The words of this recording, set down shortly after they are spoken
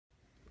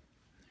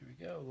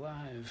Go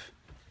live.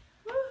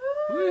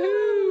 Woohoo!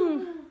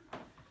 Woohoo!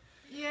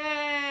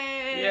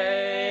 Yay!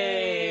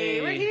 Yay!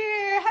 We're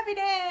here! Happy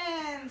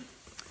dance!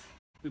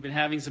 We've been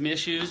having some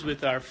issues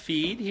with our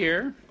feed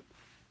here,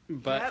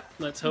 but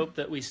let's hope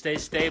that we stay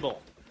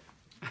stable.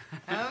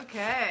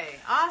 Okay,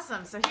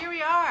 awesome. So here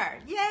we are.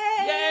 Yay!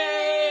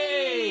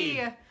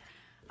 Yay!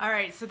 All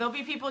right, so there'll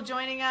be people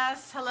joining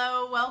us.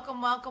 Hello,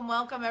 welcome, welcome,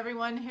 welcome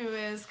everyone who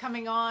is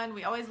coming on.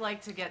 We always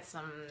like to get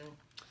some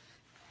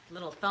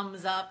little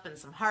thumbs up and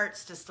some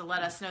hearts just to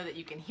let us know that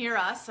you can hear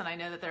us. And I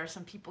know that there are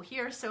some people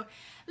here, so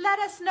let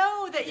us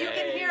know that you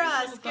can hear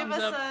us. Give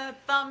us a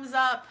thumbs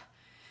up.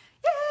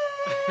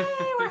 Yay!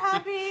 We're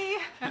happy.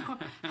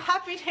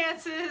 Happy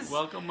dances.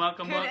 Welcome,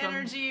 welcome, Good welcome.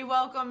 energy.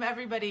 Welcome,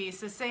 everybody.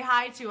 So say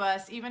hi to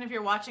us. Even if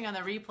you're watching on the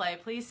replay,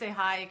 please say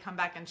hi. Come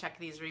back and check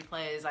these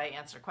replays. I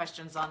answer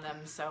questions on them.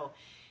 So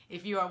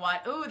if you are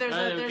watching, oh, there's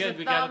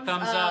a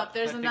thumbs up.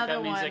 There's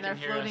another one. They're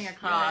floating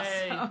across.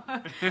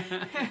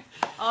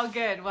 All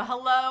good. Well,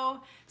 hello.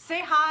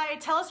 Say hi.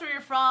 Tell us where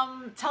you're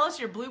from. Tell us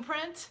your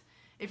blueprint.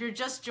 If you're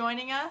just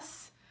joining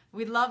us,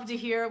 we'd love to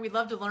hear. We'd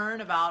love to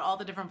learn about all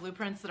the different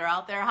blueprints that are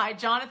out there. Hi,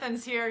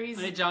 Jonathan's here. He's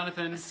Hey,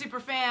 Jonathan. a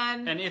super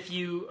fan. And if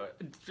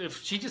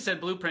she just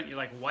said blueprint, you're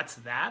like, what's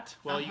that?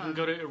 Well, you can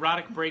go to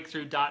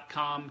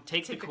eroticbreakthrough.com,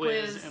 take the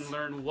quiz, and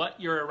learn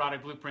what your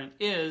erotic blueprint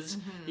is.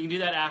 You can do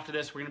that after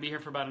this. We're going to be here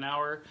for about an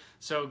hour.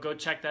 So go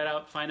check that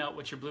out, find out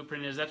what your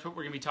blueprint is. That's what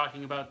we're going to be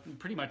talking about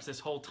pretty much this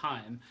whole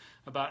time,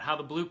 about how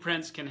the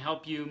blueprints can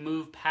help you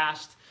move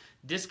past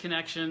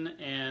disconnection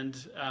and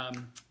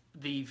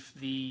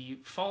the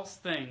false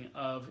thing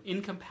of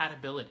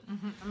incompatibility.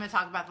 I'm going to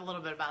talk about a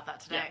little bit about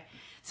that today. Yeah.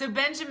 So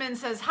Benjamin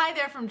says, hi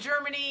there from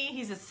Germany.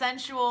 He's a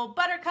sensual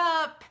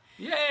Buttercup.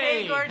 Yay!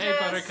 Hey, gorgeous. Hey,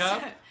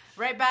 Buttercup.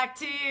 Right back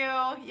to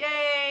you.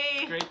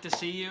 Yay! Great to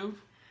see you.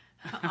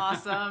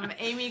 Awesome.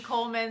 Amy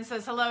Coleman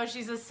says, hello.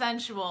 She's a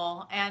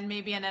sensual and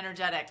maybe an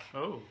energetic.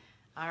 Oh.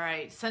 All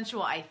right.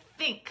 Sensual, I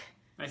think.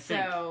 I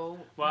think. So,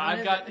 well,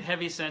 I've got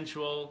heavy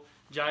sensual.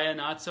 Jaya,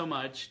 not so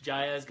much.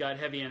 Jaya's got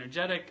heavy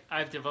energetic.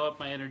 I've developed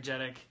my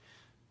energetic,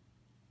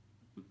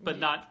 but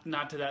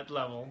not to that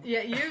level.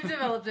 Yeah, you've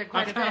developed it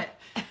quite a bit.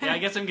 Yeah, I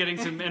guess I'm getting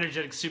some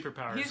energetic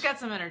superpowers. He's got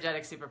some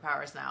energetic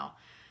superpowers now.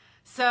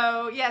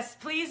 So, yes,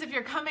 please, if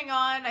you're coming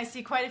on, I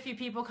see quite a few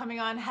people coming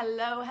on.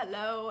 Hello,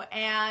 hello.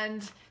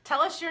 And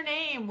tell us your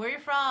name, where you're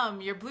from,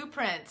 your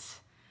blueprint.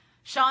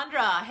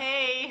 Chandra,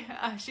 hey,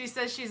 she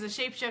says she's a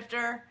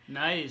shapeshifter.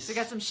 Nice. So we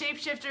got some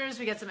shapeshifters,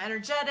 we got some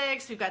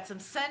energetics, we've got some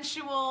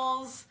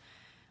sensuals.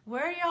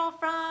 Where are y'all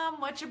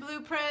from? What's your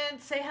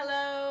blueprint? Say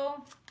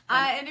hello.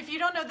 And if you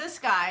don't know this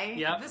guy,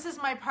 this is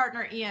my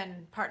partner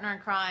Ian, partner in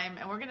crime,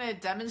 and we're going to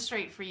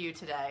demonstrate for you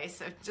today.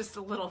 So just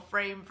a little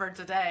frame for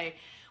today.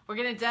 We're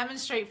going to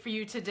demonstrate for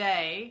you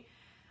today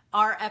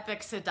our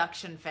epic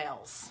seduction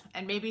fails.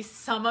 And maybe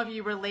some of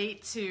you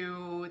relate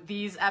to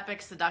these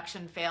epic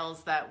seduction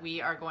fails that we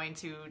are going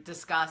to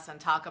discuss and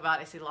talk about.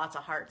 I see lots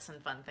of hearts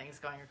and fun things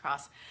going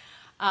across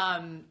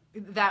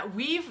that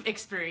we've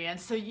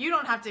experienced, so you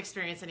don't have to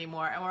experience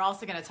anymore. And we're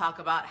also going to talk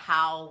about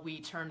how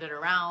we turned it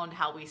around,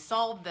 how we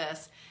solved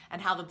this,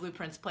 and how the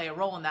blueprints play a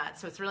role in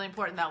that. So it's really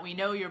important that we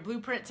know your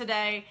blueprint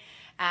today.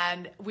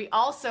 And we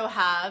also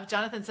have,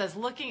 Jonathan says,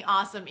 looking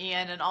awesome,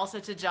 Ian, and also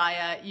to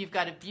Jaya, you've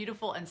got a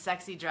beautiful and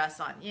sexy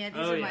dress on. Yeah,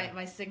 these are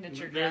my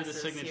signature dresses.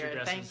 They're the signature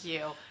dresses. Thank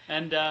you.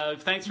 And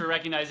thanks for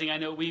recognizing. I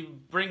know we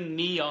bring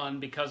me on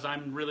because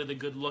I'm really the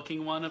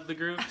good-looking one of the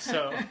group,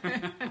 so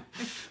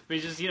we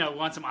just,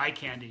 want some eye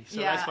candy.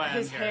 So that's why I'm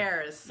here. His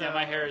hair is so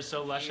my hair is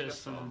so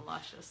luscious. And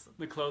luscious.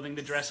 The clothing,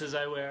 the dresses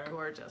I wear.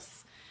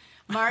 Gorgeous.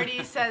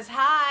 Marty says,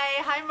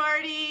 hi. Hi,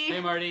 Marty. Hey,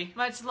 Marty.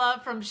 Much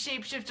love from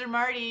Shapeshifter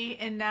Marty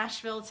in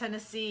Nashville,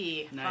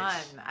 Tennessee.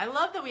 Nice. Fun. I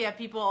love that we have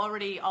people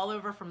already all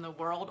over from the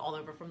world. All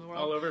over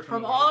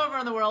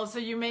in the world. So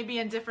you may be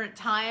in different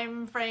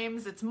time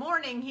frames. It's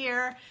morning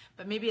here,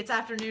 but maybe it's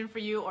afternoon for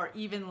you or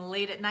even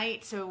late at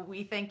night. So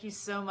we thank you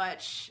so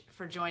much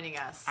for joining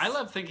us. I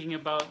love thinking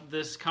about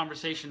this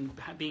conversation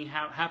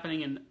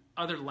happening in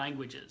other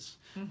languages.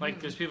 Like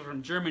there's people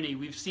from Germany.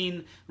 We've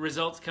seen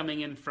results coming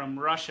in from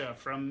Russia,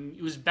 from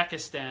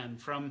Uzbekistan,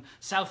 from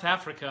South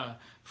Africa,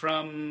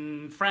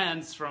 from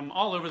France, from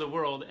all over the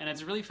world. And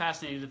it's really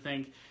fascinating to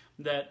think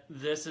that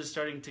this is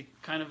starting to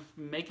kind of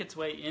make its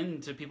way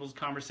into people's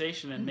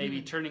conversation and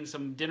maybe turning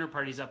some dinner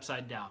parties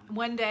upside down.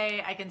 One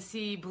day I can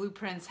see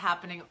blueprints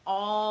happening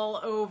all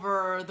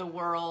over the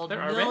world.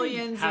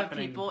 Millions of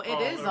people.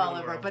 It is all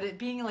over, but it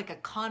being like a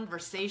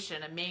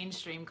conversation, a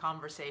mainstream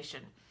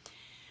conversation.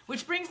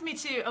 Which brings me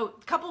to a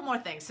couple more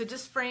things. So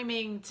just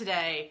framing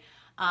today,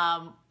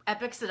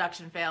 epic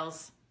seduction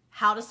fails,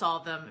 how to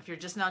solve them if you're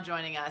just now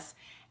joining us.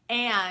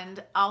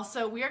 And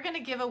also we are going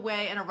to give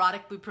away an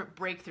erotic blueprint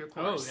breakthrough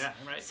course. Oh, yeah,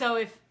 right.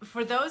 So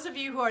for those of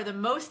you who are the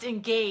most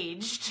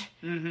engaged,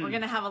 we're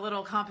going to have a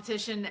little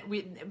competition.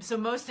 So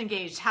most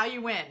engaged, how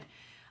you win.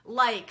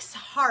 Likes,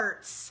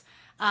 hearts,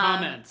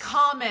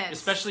 Comments.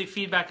 Especially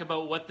feedback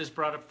about what this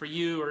brought up for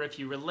you, or if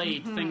you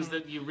relate, things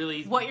that you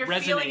really what you're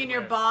feeling in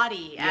your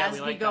body as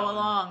we go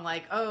along.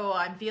 Like, oh,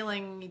 I'm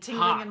feeling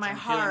tingling in my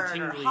heart,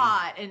 or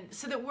hot. And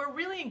so that we're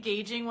really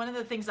engaging. One of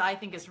the things I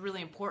think is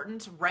really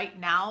important right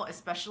now,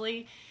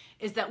 especially,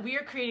 is that we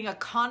are creating a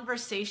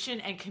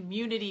conversation and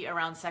community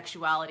around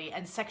sexuality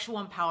and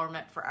sexual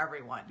empowerment for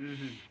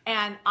everyone.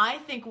 And I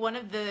think one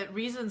of the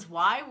reasons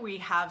why we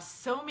have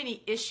so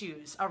many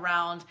issues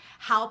around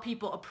how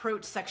people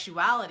approach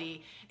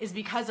sexuality is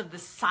because of the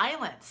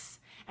silence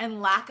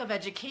and lack of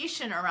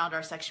education around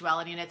our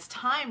sexuality. And it's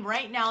time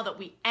right now that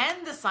we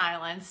end the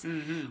silence.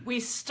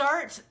 We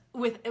start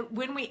with,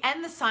 when we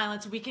end the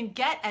silence, we can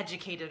get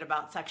educated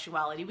about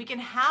sexuality. We can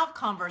have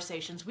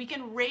conversations. We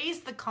can raise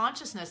the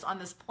consciousness on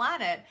this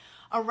planet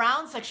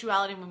around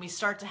sexuality when we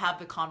start to have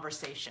the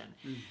conversation.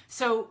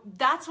 So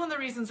that's one of the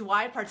reasons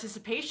why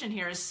participation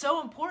here is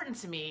so important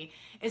to me,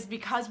 is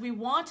because we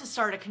want to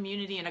start a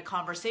community and a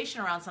conversation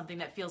around something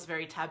that feels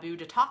very taboo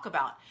to talk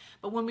about.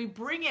 But when we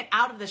bring it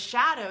out of the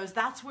shadows,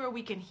 that's where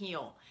we can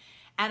heal.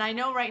 And I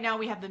know right now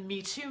we have the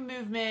Me Too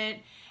movement,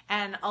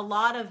 and a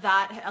lot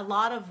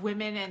of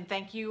women, and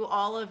thank you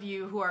all of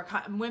you who are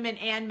women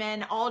and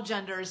men, all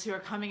genders, who are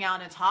coming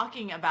out and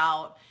talking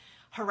about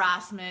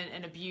harassment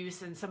and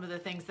abuse and some of the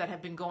things that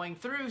have been going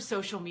through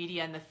social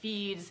media and the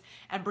feeds,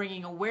 and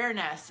bringing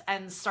awareness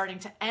and starting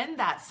to end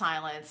that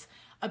silence.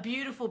 A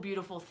beautiful,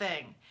 beautiful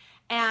thing.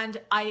 And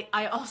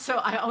I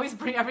always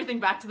bring everything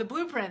back to the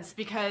blueprints,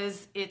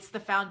 because it's the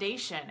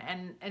foundation.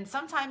 And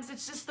sometimes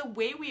it's just the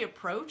way we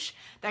approach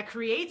that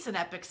creates an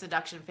epic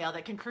seduction fail,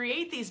 that can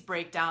create these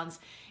breakdowns,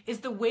 is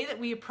the way that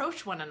we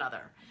approach one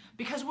another.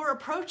 Because we're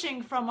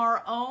approaching from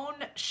our own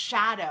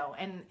shadow.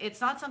 And it's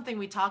not something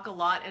we talk a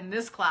lot in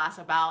this class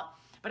about,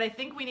 but I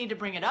think we need to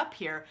bring it up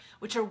here,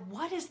 which are,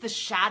 what is the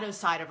shadow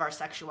side of our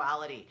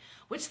sexuality?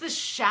 What's the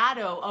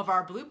shadow of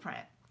our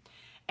blueprint?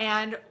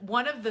 And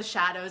one of the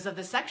shadows of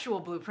the sexual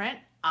blueprint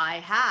I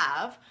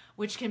have,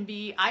 which can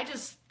be, I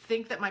just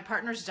think that my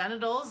partner's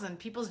genitals and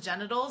people's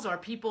genitals, or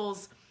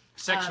people's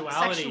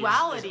sexuality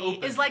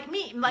is like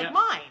me, like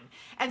mine.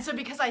 And so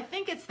because I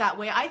think it's that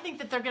way, I think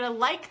that they're going to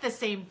like the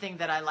same thing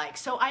that I like.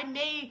 So I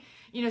may,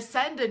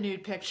 send a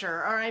nude picture,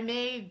 or I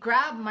may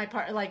grab my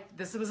partner, like,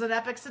 this was an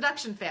epic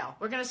seduction fail.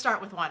 We're going to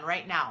start with one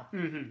right now.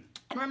 And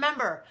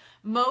remember,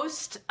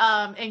 most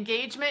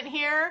engagement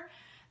here,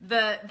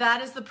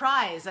 that is the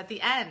prize at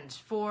the end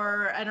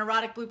for an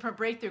erotic blueprint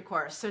breakthrough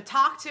course. So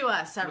talk to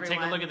us, everyone. We'll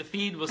take a look at the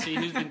feed. We'll see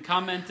who's been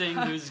commenting,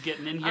 who's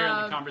getting in here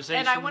in the conversation.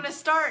 And I want to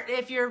start,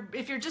 if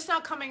you're just now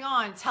coming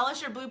on, tell us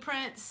your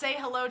blueprint, say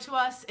hello to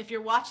us. If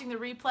you're watching the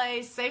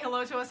replay, say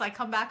hello to us. I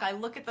come back, I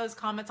look at those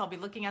comments. I'll be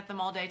looking at them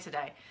all day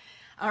today.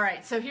 All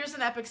right, so here's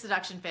an epic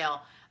seduction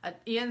fail.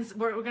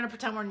 We're going to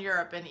pretend we're in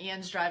Europe, and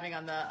Ian's driving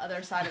on the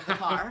other side of the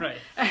car. Right.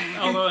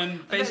 Although on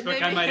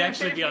Facebook, I might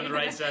actually be on the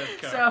right side of the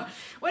car. So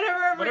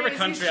whatever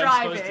country he's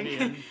driving, supposed to be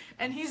in.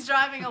 And he's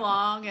driving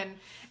along,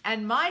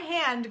 and my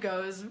hand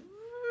goes, and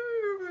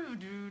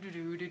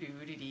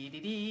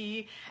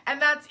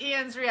that's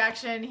Ian's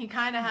reaction. He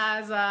kind of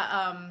has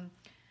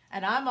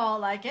and I'm all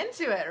like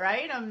into it,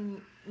 right?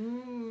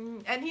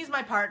 And he's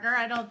my partner.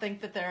 I don't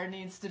think that there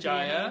needs to be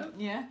Jaya,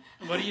 yeah.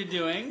 What are you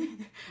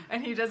doing?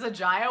 And he does a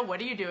Jaya,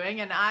 what are you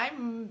doing? And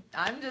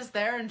I'm just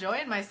there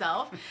enjoying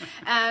myself.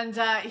 And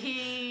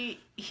he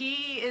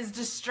is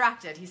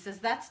distracted. He says,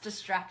 that's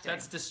distracting.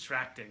 That's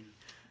distracting.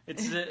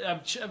 It's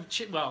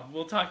well,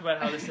 we'll talk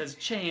about how this has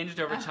changed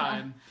over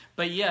time.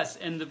 But yes,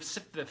 and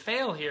the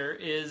fail here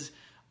is,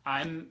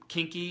 I'm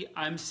kinky,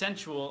 I'm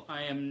sensual,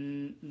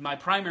 my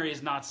primary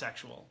is not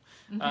sexual.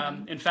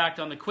 In fact,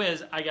 on the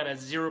quiz, I got a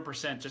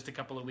 0% just a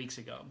couple of weeks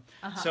ago.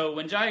 So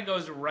when Jaya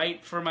goes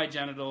right for my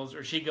genitals,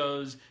 or she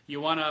goes, you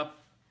wanna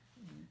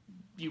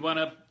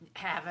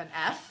have an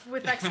F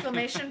with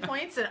exclamation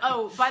points, and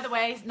oh, by the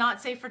way,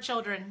 not safe for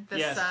children,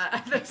 this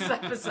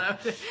episode.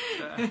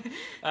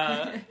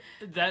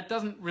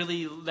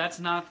 That's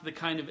not the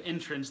kind of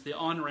entrance, the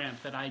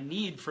on-ramp that I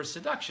need for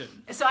seduction.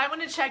 So I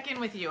want to check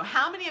in with you.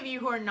 How many of you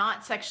who are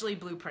not sexually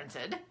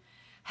blueprinted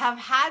have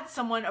had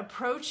someone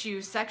approach you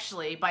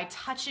sexually by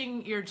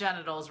touching your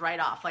genitals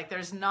right off? Like,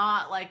 there's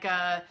not like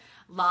a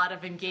lot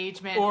of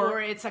engagement, or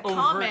it's a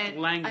comment,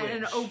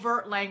 an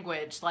overt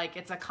language, like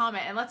it's a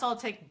comment. And let's all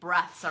take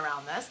breaths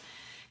around this,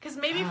 because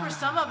maybe for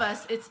some of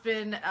us it's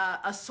been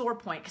a sore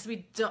point, because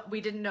we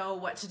didn't know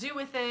what to do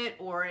with it,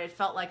 or it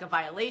felt like a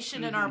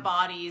violation in our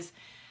bodies.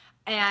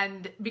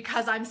 And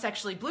because I'm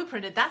sexually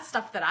blueprinted, that's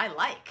stuff that I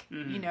like,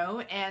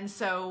 and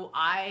so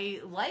I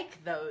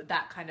like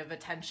that kind of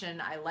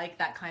attention. I like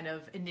that kind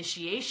of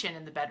initiation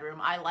in the bedroom.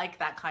 I like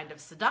that kind of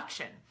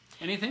seduction.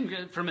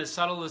 Anything from as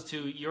subtle as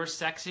to you're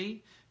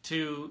sexy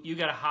to you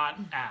got a hot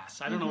ass.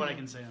 I don't know what I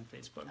can say on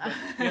Facebook,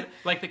 but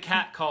like the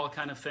cat call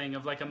kind of thing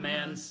of like a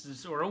man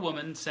or a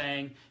woman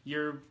saying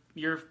you're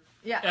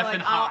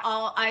like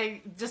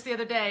I just the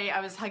other day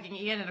I was hugging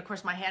Ian, and of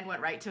course my hand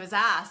went right to his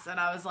ass, and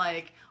I was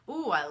like,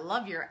 "Ooh, I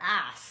love your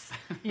ass,"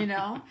 you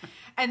know.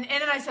 and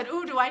then I said,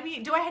 "Ooh, do I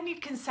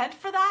need consent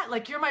for that?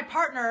 Like, you're my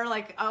partner.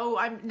 Like, oh,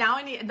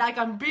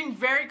 I'm being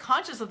very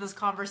conscious of this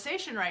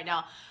conversation right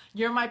now.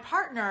 You're my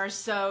partner,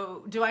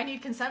 so do I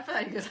need consent for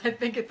that?" He goes, "I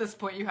think at this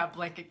point you have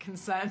blanket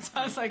consent."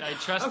 I was like, I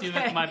trust you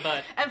with my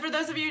butt. And for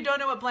those of you who don't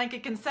know what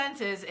blanket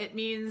consent is, it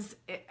means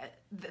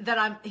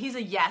that he's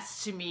a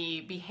yes to me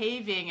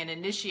behaving and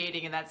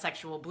initiating in that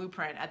sexual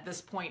blueprint at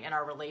this point in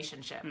our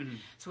relationship. Mm-hmm.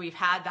 So we've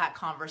had that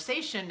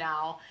conversation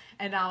now,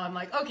 and now I'm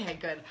like, okay,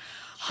 good.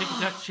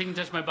 She can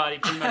touch my body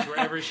pretty much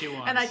wherever she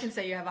wants. And I can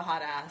say you have a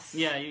hot ass.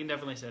 Yeah, you can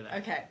definitely say that.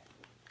 Okay.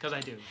 Because I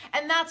do.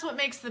 And that's what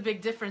makes the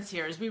big difference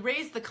here, is we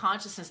raise the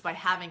consciousness by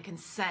having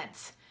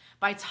consent,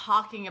 by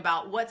talking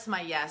about what's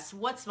my yes,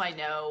 what's my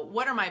no,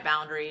 what are my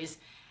boundaries,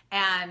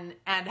 and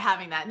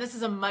having that. And this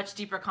is a much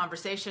deeper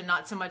conversation,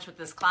 not so much what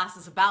this class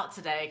is about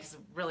today, because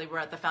really we're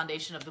at the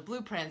foundation of the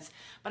blueprints.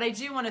 But I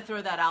do want to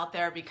throw that out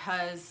there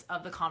because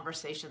of the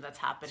conversation that's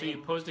happening. So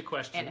you posed a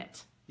question. In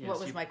it. Yes, what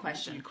was my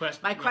question?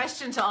 My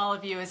question to all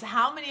of you is,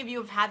 how many of you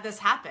have had this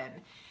happen?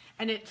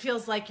 And it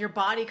feels like your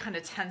body kind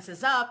of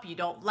tenses up. You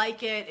don't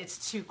like it.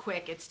 It's too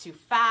quick. It's too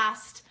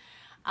fast.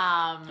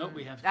 I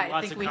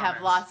think we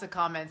have lots of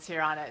comments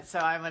here on it. So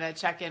I'm going to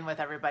check in with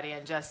everybody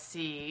and just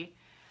see.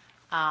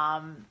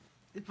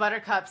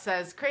 Buttercup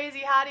says, "Crazy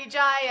hottie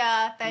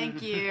Jaya."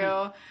 Thank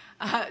you.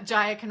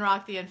 Jaya can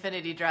rock the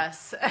infinity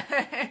dress.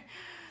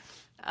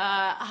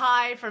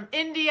 Hi from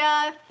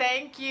India.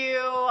 Thank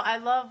you.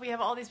 We have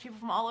all these people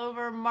from all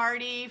over.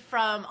 Marty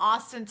from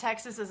Austin,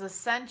 Texas is a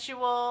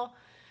sensual.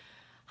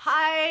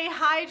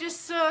 Hi,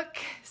 Jasuk.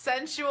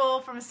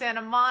 Sensual from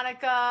Santa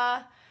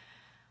Monica.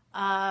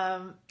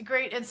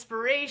 Great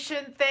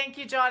inspiration. Thank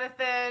you,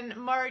 Jonathan.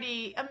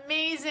 Marty,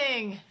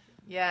 amazing.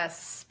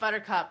 Yes,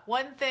 Buttercup.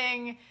 One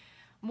thing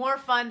more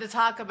fun to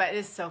talk about. It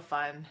is so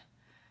fun.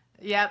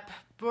 Yep,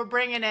 we're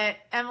bringing it.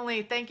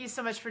 Emily, thank you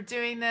so much for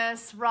doing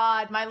this.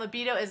 Rod, my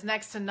libido is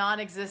next to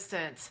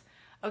non-existent.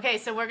 Okay,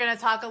 so we're going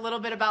to talk a little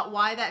bit about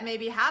why that may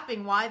be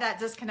happening, why that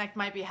disconnect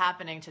might be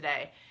happening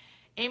today.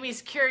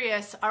 Amy's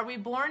curious, are we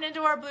born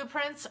into our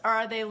blueprints, or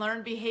are they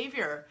learned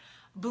behavior?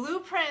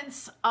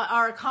 Blueprints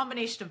are a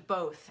combination of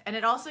both, and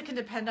it also can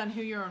depend on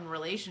who you're in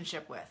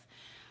relationship with.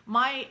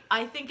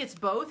 I think it's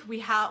both.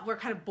 We're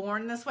kind of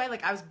born this way.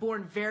 Like, I was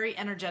born very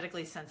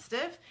energetically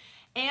sensitive.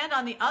 And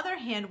on the other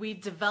hand, we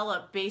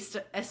develop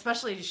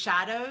especially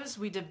shadows,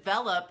 we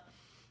develop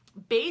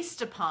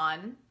based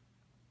upon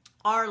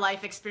our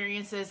life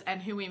experiences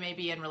and who we may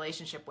be in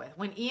relationship with.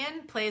 When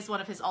Ian plays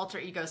one of his alter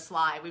egos,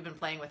 Sly, we've been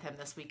playing with him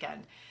this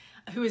weekend,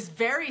 who is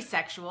very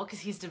sexual because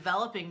he's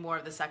developing more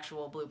of the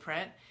sexual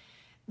blueprint,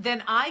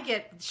 then I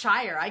get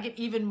shyer. I get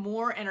even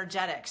more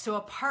energetic. So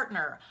a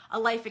partner, a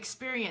life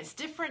experience,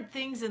 different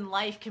things in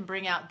life can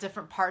bring out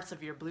different parts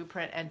of your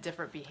blueprint and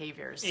different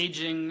behaviors.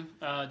 Aging,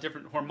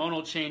 different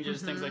hormonal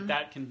changes, things like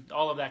that,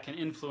 all of that can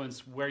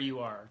influence where you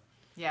are.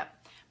 Yep.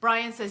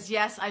 Brian says,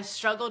 yes, I've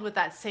struggled with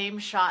that same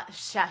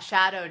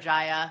shadow,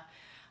 Jaya.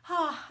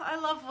 Oh, I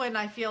love when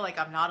I feel like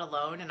I'm not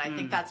alone, and I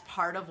think that's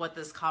part of what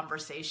this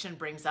conversation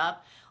brings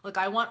up. Look,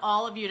 I want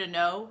all of you to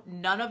know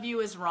none of you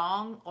is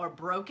wrong or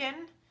broken.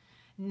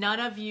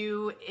 None of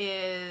you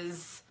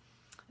is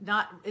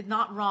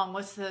not wrong.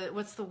 What's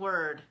the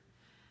word?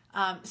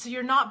 So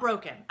you're not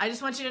broken. I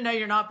just want you to know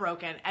you're not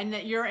broken and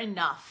that you're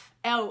enough.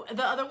 Oh,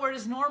 the other word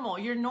is normal.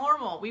 You're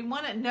normal. We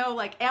want to know,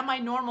 like, am I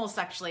normal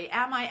sexually?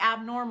 Am I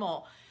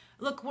abnormal?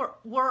 Look,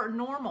 we're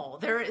normal.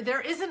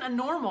 There isn't a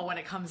normal when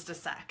it comes to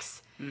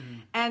sex. Mm-hmm.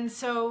 And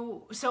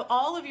so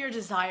all of your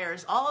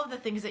desires, all of the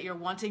things that you're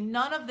wanting,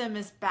 none of them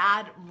is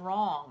bad,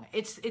 wrong.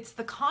 It's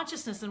the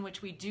consciousness in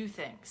which we do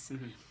things.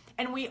 Mm-hmm.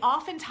 And we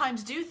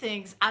oftentimes do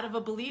things out of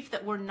a belief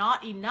that we're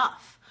not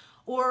enough,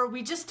 or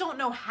we just don't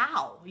know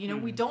how. You know,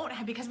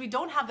 because we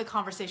don't have the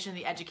conversation,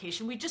 the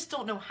education, we just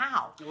don't know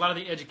how. A lot of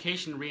the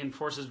education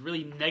reinforces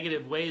really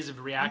negative ways of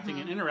reacting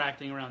and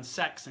interacting around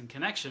sex and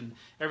connection.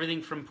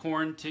 Everything from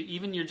porn to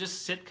even your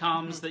just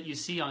sitcoms that you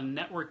see on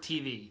network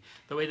TV.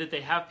 The way that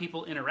they have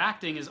people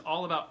interacting is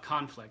all about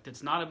conflict.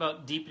 It's not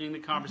about deepening the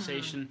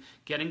conversation,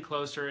 getting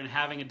closer, and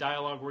having a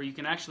dialogue where you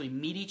can actually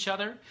meet each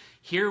other,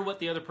 hear what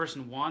the other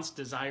person wants,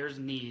 desires,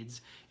 needs,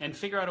 and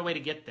figure out a way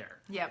to get there.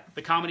 Yep.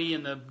 The comedy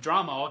and the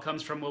drama all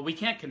comes from, well, we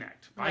can't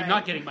connect. I'm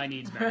not getting my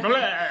needs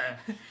met.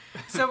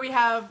 So we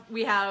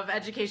have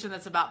education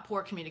that's about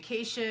poor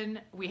communication.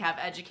 We have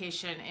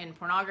education in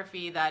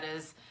pornography that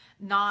is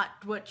not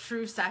what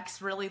true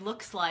sex really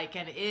looks like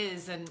and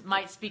is, and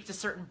might speak to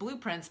certain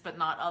blueprints but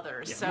not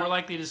others. Yeah, so more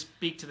likely to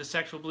speak to the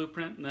sexual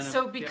blueprint. And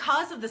then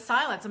because of the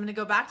silence, I'm going to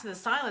go back to the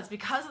silence.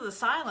 Because of the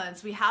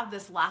silence, we have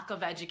this lack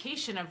of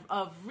education,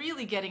 of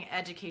really getting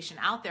education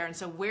out there. And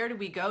so where do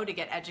we go to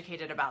get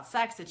educated about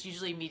sex? It's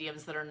usually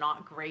mediums that are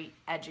not great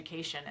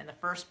education in the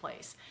first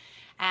place.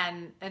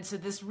 And so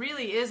this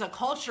really is a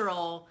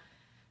cultural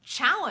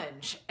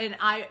challenge, and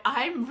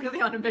I'm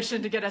really on a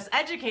mission to get us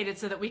educated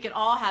so that we can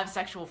all have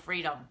sexual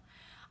freedom.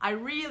 I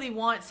really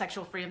want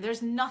sexual freedom.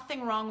 There's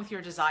nothing wrong with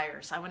your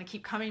desires. I want to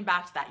keep coming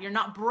back to that. You're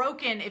not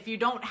broken if you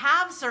don't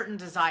have certain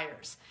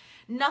desires.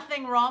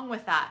 Nothing wrong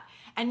with that.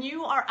 And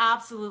you are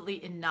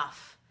absolutely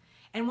enough.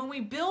 And when we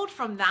build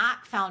from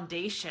that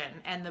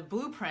foundation and the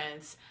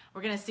blueprints,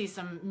 we're going to see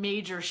some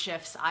major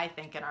shifts, I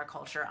think, in our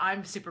culture.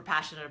 I'm super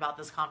passionate about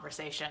this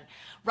conversation.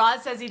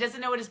 Rod says he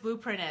doesn't know what his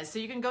blueprint is. So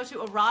you can go to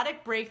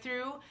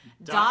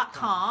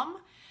eroticbreakthrough.com.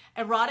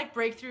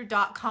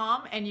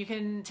 eroticbreakthrough.com, and you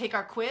can take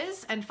our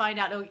quiz and find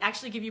out. It'll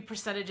actually give you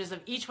percentages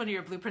of each one of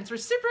your blueprints. We're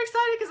super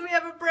excited because we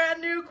have a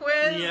brand new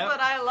quiz that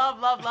I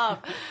love.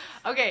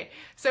 Okay,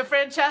 so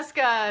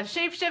Francesca,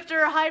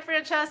 shapeshifter. Hi,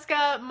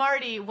 Francesca.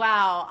 Marty,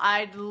 wow,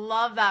 I'd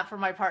love that for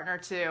my partner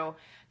too.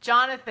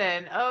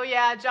 Jonathan, oh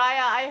yeah,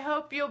 Jaya, I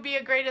hope you'll be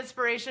a great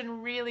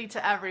inspiration really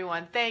to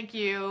everyone. Thank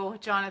you,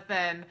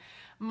 Jonathan.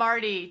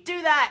 Marty,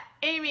 do that.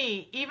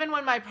 Amy, even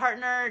when my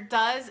partner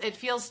does, it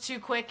feels too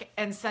quick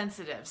and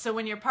sensitive. So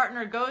when your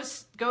partner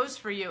goes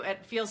for you,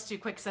 it feels too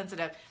quick,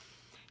 sensitive.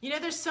 You know,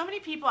 there's so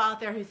many people out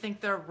there who think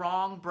they're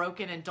wrong,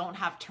 broken, and don't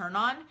have turn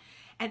on.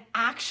 And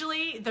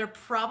actually, they're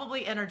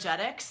probably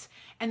energetics,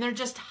 and they're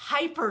just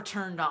hyper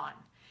turned on.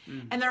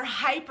 And they're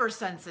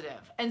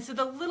hypersensitive. And so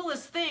the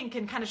littlest thing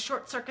can kind of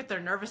short circuit their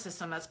nervous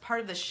system. That's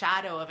part of the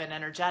shadow of an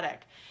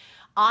energetic.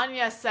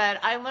 Anya said,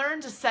 I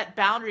learned to set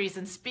boundaries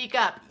and speak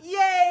up.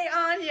 Yay,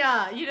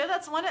 Anya! You know,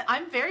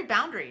 I'm very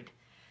boundaried.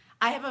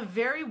 I have a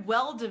very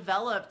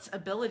well-developed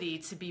ability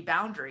to be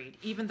boundaried,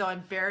 even though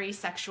I'm very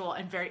sexual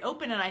and very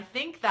open. And I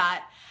think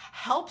that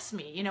helps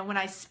me, you know, when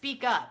I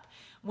speak up.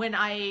 When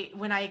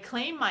I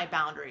claim my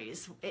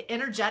boundaries,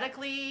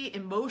 energetically,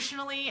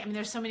 emotionally, I mean,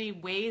 there's so many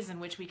ways in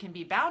which we can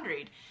be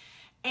boundaried.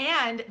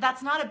 And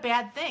that's not a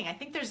bad thing. I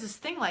think there's this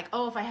thing like,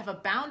 oh, if I have a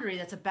boundary,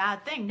 that's a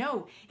bad thing.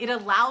 No, it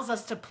allows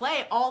us to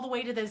play all the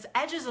way to those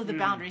edges of the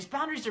boundaries.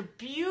 Boundaries are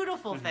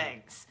beautiful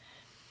things.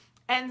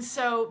 And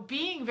so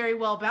being very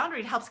well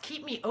boundaried helps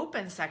keep me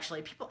open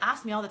sexually. People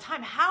ask me all the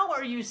time, how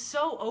are you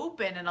so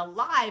open and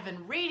alive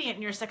and radiant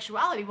in your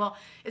sexuality? Well,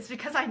 it's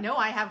because I know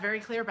I have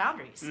very clear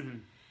boundaries.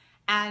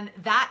 And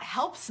that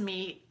helps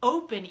me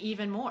open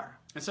even more.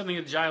 And something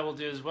that Jaya will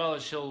do as well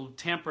is she'll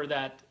tamper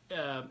that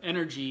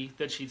energy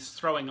that she's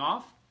throwing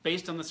off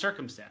based on the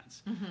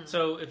circumstance.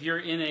 So if you're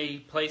in a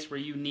place where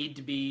you need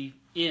to be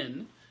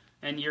in,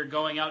 and you're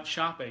going out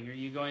shopping, or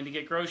you're going to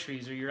get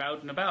groceries, or you're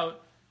out and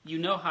about, you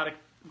know how to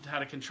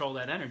control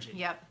that energy.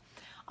 Yep.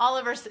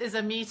 Oliver is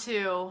a me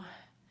too.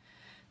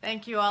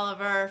 Thank you,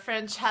 Oliver.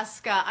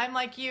 Francesca, I'm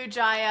like you,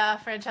 Jaya.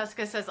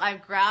 Francesca says,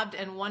 I've grabbed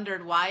and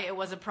wondered why it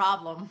was a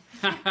problem.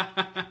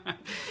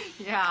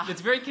 Yeah.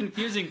 It's very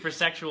confusing for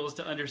sexuals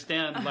to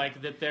understand,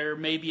 like, that there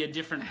may be a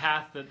different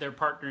path that their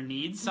partner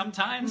needs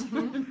sometimes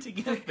to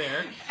get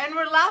there. And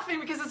we're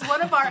laughing because it's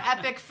one of our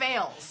epic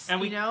fails.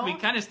 And we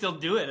kind of still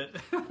do it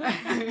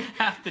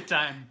half the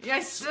time.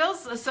 Yeah,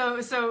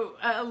 so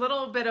a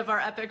little bit of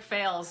our epic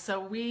fails.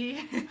 So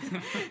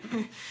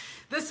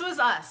this was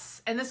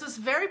us, and this was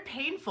very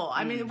painful.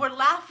 I mean, we're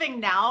laughing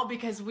now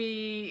because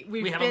we've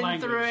been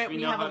through it.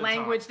 We have a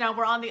language now.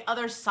 We're on the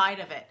other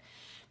side of it.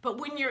 But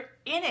when you're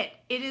in it,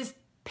 it is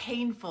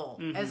painful,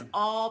 as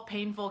all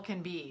painful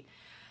can be.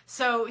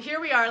 So here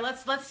we are.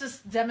 Let's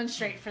just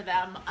demonstrate for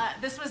them.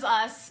 This was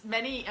us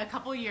many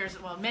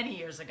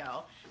years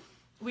ago.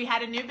 We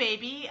had a new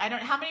baby.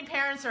 How many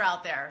parents are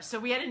out there? So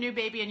we had a new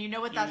baby, and you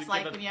know what that's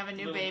like when you have a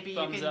new baby.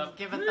 You can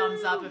give a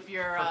thumbs up if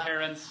you're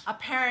a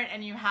parent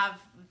and you have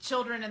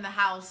children in the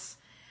house.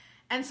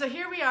 And so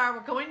here we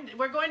are.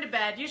 We're going to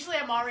bed. Usually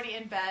I'm already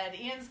in bed.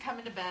 Ian's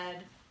coming to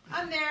bed.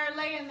 I'm there,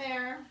 laying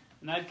there.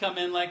 And I'd come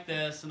in like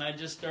this, and I'd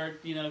just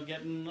start,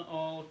 getting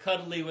all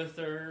cuddly with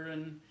her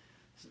and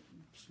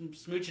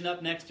smooching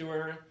up next to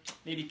her,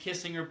 maybe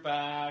kissing her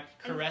back,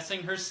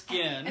 caressing her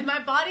skin. And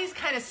my body's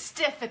kind of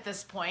stiff at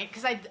this point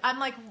because I'm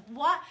like,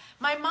 what?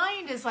 My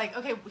mind is like,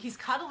 okay, he's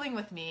cuddling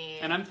with me.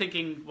 And I'm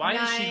thinking, why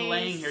is she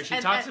laying here? She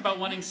talks about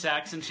wanting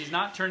sex, and she's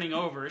not turning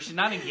over. She's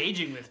not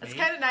engaging with me. It's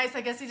kind of nice.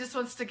 I guess he just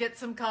wants to get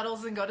some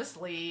cuddles and go to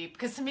sleep.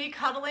 Because to me,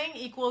 cuddling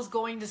equals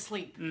going to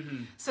sleep.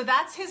 So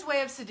that's his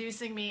way of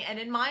seducing me. And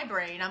in my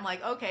brain, I'm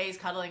like, okay, he's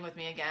cuddling with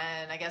me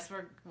again. I guess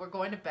we're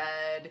going to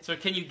bed. So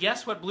can you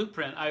guess what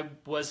blueprint I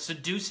was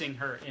seducing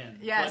her in?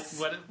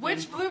 Yes.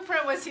 Which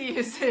blueprint was he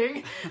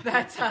using?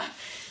 That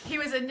he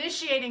was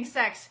initiating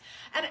sex.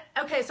 And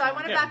okay, so I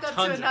want to back up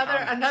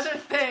to another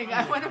thing.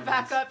 I want to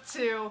back up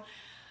to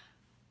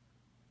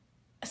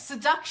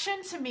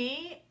seduction. To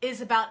me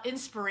is about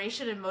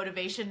inspiration and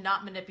motivation,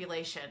 not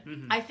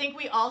manipulation. I think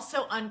we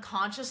also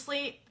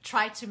unconsciously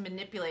try to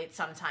manipulate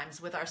sometimes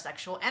with our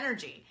sexual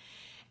energy.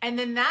 And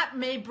then that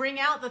may bring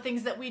out the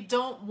things that we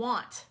don't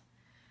want.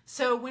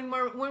 So when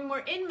we're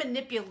in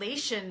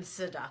manipulation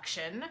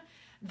seduction,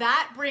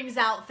 that brings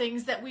out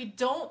things that we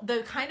don't,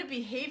 the kind of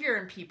behavior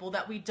in people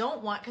that we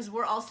don't want, because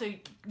we're also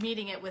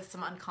meeting it with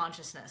some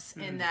unconsciousness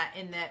in that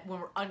when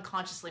we're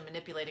unconsciously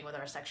manipulating with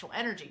our sexual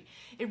energy.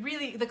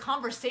 The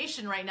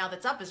conversation right now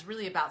that's up is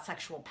really about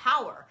sexual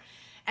power.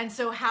 And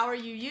so how are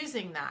you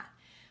using that?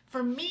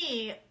 For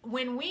me,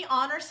 when we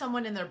honor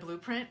someone in their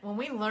blueprint, when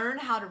we learn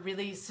how to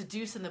really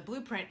seduce in the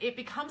blueprint, it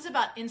becomes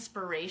about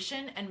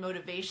inspiration and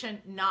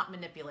motivation, not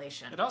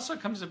manipulation. It also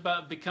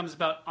becomes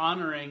about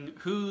honoring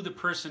who the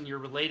person you're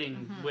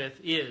relating with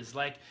is.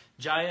 Like,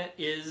 Jaya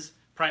is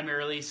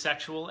primarily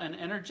sexual and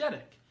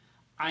energetic.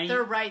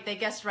 They're right. They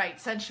guessed right.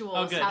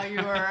 Sensual is how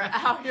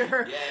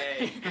you're.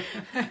 Yay!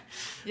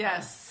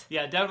 Yes.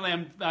 Yeah,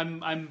 definitely.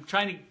 I'm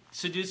trying to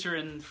seduce her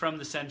from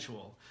the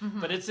sensual,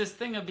 but it's this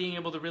thing of being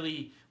able to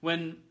really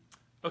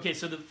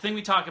so the thing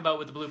we talk about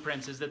with the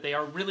blueprints is that they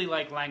are really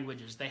like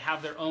languages. They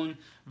have their own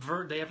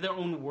they have their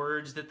own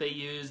words that they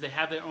use. They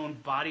have their own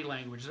body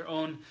language, their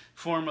own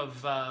form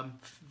of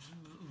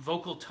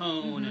vocal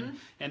tone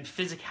and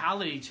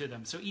physicality to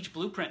them. So each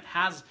blueprint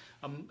has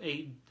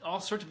all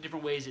sorts of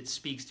different ways it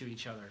speaks to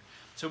each other.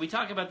 So we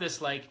talk about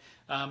this like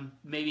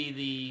maybe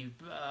the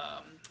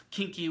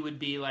kinky would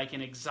be like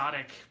an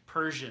exotic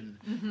Persian,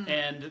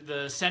 and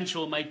the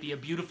sensual might be a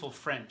beautiful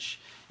French.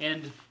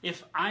 And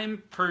if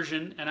I'm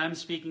Persian and I'm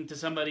speaking to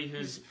somebody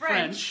who's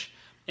French,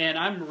 and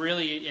I'm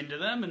really into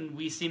them, and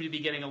we seem to be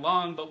getting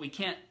along, but we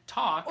can't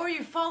talk. Or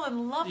you fall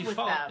in love with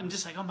them. I'm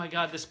just like, oh my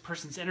God, this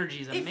person's energy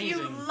is amazing. If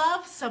you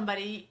love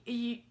somebody,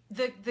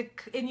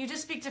 and you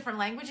just speak different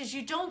languages,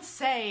 you don't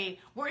say,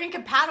 we're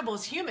incompatible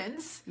as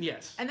humans.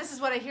 Yes. And this is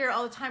what I hear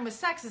all the time with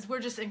sex, is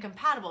we're just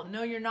incompatible.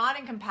 No, you're not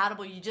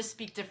incompatible. You just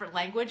speak different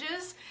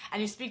languages,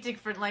 and you speak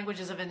different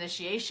languages of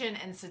initiation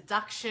and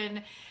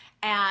seduction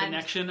and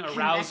connection,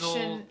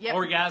 arousal,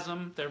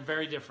 orgasm. They're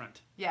very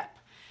different. Yep.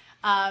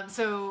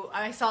 So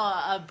I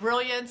saw a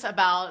brilliance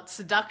about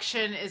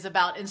seduction is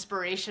about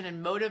inspiration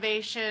and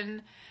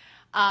motivation.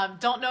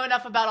 Don't know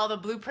enough about all the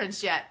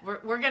blueprints yet.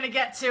 We're going to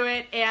get to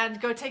it, and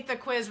go take the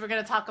quiz. We're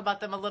going to talk about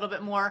them a little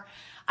bit more.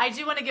 I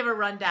do want to give a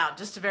rundown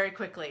just very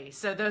quickly.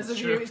 So those of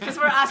you, because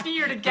we're asking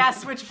you to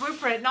guess which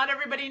blueprint, not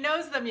everybody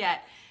knows them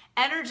yet.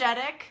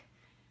 Energetic,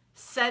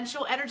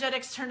 sensual,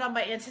 energetics turned on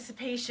by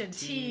anticipation,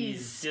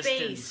 tease, space.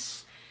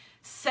 Distance.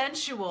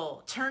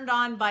 Sensual, turned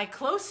on by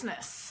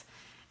closeness.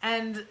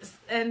 And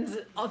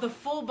the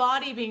full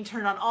body being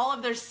turned on, all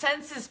of their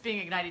senses being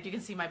ignited. You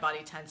can see my body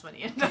tense when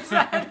Ian does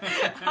that.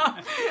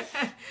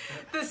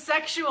 The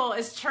sexual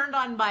is turned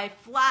on by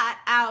flat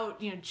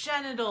out,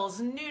 genitals,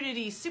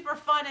 nudity, super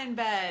fun in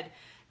bed,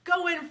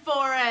 going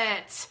for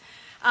it,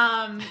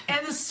 and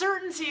the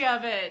certainty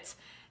of it.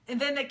 And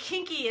then the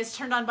kinky is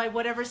turned on by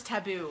whatever's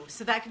taboo.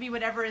 So that could be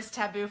whatever is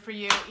taboo for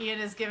you. Ian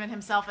has given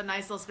himself a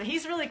nice little spin.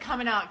 He's really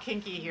coming out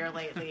kinky here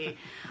lately.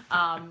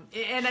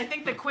 And I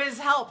think the quiz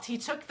helped. He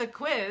took the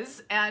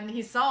quiz and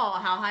he saw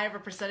how high of a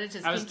percentage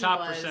his kinky was. I was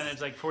top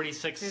percentage, like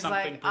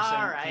 46-something percent.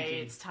 All right,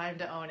 kinky. It's time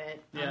to own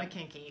it. Yeah. I'm a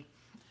kinky.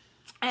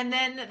 And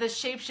then the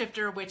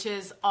shapeshifter, which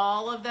is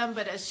all of them,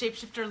 but a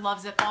shapeshifter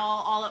loves it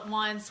all at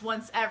once,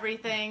 wants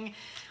everything,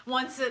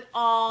 wants it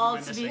all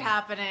to be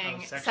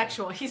happening.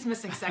 Sexual. He's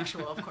missing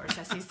sexual, of course,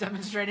 as he's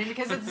demonstrating,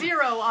 because it's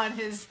 0 on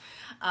his.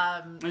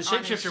 The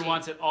shapeshifter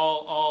wants it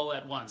all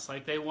at once.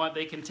 Like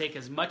they can take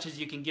as much as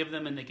you can give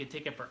them, and they can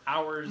take it for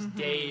hours,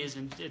 days,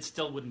 and it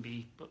still wouldn't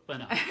be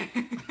enough.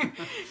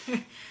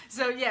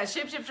 So yeah,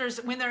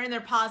 shapeshifters, when they're in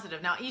their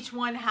positive. Now each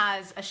one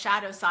has a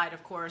shadow side,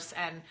 of course,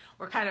 and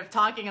we're kind of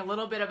talking a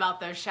little bit about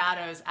those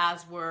shadows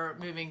as we're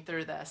moving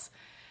through this.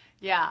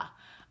 Yeah.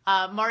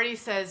 Marty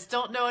says,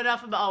 don't know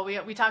enough about,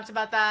 we talked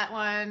about that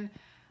one.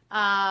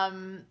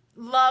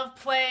 Love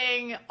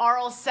playing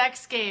oral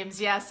sex games.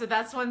 Yeah, so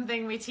that's one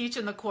thing we teach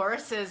in the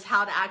course, is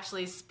how to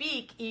actually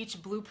speak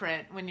each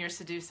blueprint when you're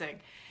seducing.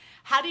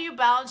 How do you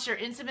balance your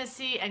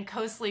intimacy and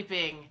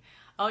co-sleeping?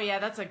 Oh yeah,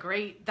 that's a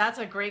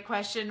great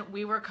question.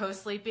 We were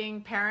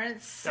co-sleeping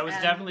parents. That was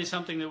definitely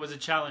something that was a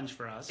challenge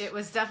for us. It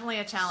was definitely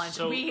a challenge.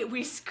 So,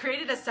 we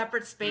created a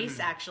separate space,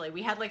 actually.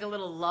 We had like a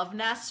little love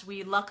nest.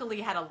 We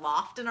luckily had a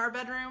loft in our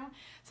bedroom.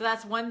 So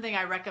that's one thing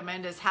I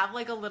recommend, is have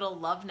like a little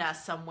love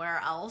nest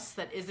somewhere else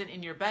that isn't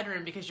in your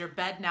bedroom, because your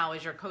bed now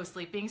is your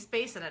co-sleeping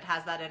space and it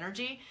has that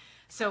energy.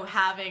 So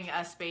having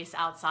a space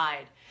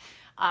outside.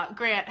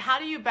 Grant, how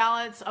do you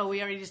balance,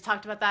 we already just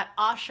talked about that.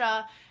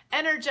 Asha,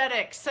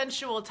 energetic,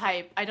 sensual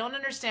type. I don't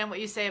understand what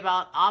you say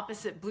about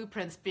opposite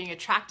blueprints being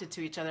attracted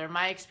to each other.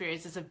 My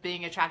experiences of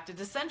being attracted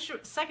to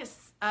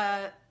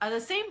the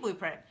same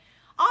blueprint.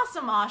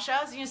 Awesome,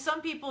 Asha.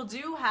 Some people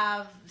do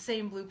have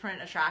same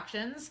blueprint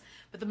attractions,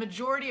 but the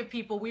majority of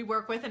people we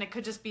work with, and it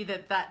could just be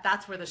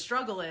that's where the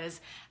struggle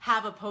is,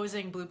 have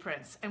opposing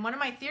blueprints. And one of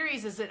my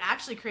theories is it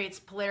actually creates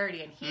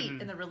polarity and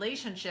heat in the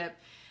relationship,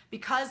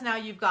 because now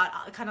you've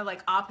got kind of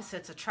like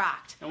opposites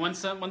attract. And one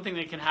thing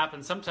that can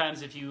happen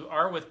sometimes if you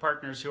are with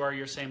partners who are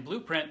your same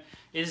blueprint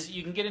is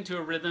you can get into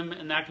a rhythm,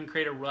 and that can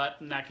create a rut,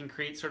 and that can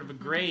create sort of a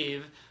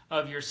grave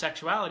of your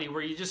sexuality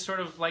where you just sort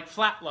of like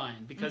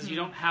flatline because you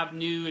don't have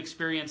new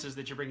experiences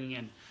that you're bringing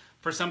in.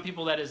 For some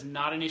people, that is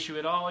not an issue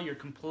at all. You're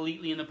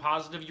completely in the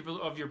positive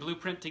of your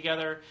blueprint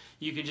together.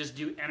 You could just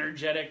do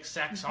energetic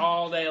sex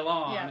all day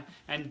long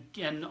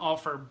and all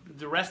for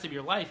the rest of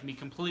your life and be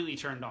completely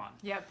turned on.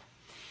 Yep.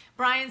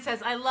 Brian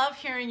says, I love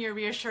hearing your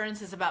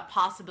reassurances about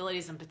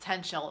possibilities and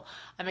potential.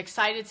 I'm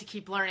excited to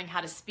keep learning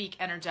how to speak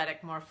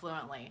energetic more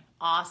fluently.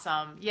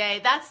 Awesome. Yay.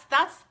 That's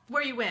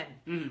where you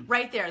win.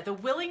 Right there. The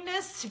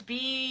willingness to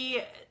be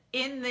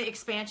in the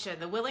expansion,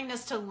 the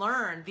willingness to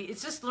learn.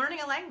 It's just learning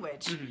a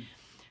language.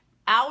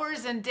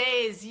 Hours and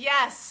days,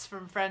 yes,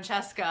 from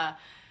Francesca.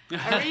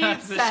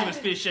 Arif said, she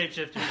must be a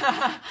shapeshifter.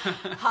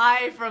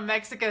 Hi from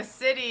Mexico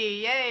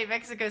City. Yay,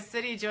 Mexico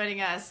City joining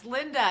us.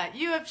 Linda,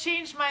 you have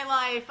changed my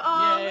life.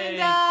 Oh, yay.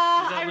 Linda.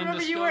 I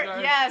remember you were,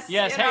 yes, in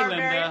hey, our Linda.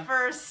 very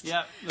first,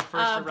 the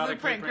first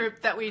blueprint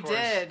group that we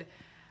did.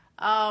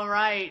 All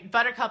right.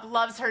 Buttercup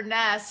loves her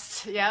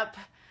nest. Yep.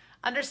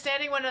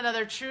 Understanding one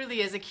another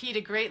truly is a key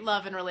to great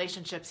love and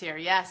relationships here.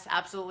 Yes,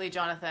 absolutely,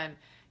 Jonathan.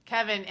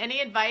 Kevin,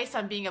 any advice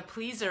on being a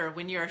pleaser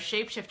when you're a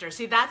shapeshifter?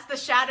 See, that's the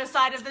shadow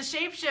side of the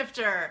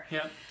shapeshifter.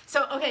 Yeah.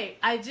 So, okay,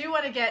 I do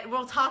want to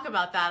we'll talk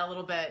about that a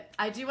little bit.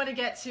 I do want to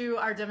get to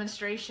our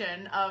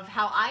demonstration of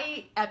how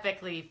I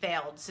epically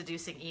failed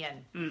seducing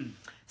Ian.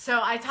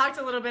 So I talked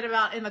a little bit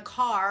about in the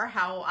car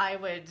how I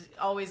would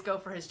always go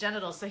for his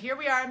genitals. So here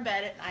we are in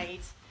bed at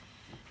night,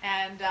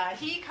 and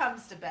he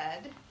comes to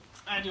bed.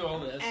 I do all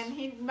this. And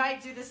he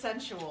might do the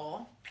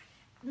sensual.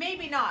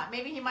 Maybe not.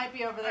 Maybe he might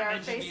be over there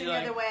facing the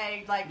other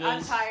way, like this.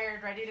 I'm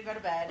tired, ready to go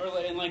to bed. Or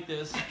laying like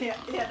this. yeah,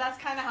 that's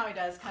kind of how he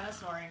does, kind of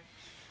snoring.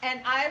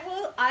 And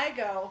I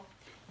go,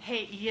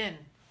 hey, Ian,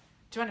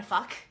 do you want to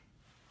fuck?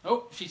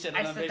 Oh, she said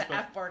it on Facebook. I said the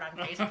F word on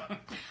Facebook.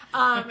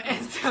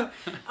 And so,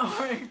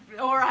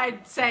 or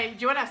I'd say,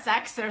 do you want to have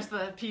sex? There's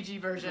the PG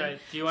version. Right.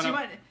 Do you want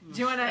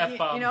to,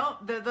 F-bomb? You know,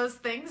 those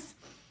things.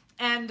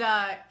 And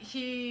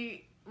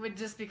he would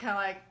just be kind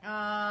of like,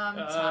 I'm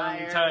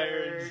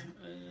tired.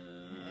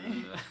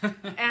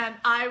 And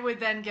I would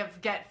then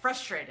get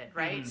frustrated,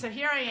 right? So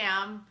here I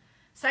am,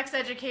 sex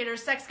educator,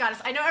 sex goddess.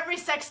 I know every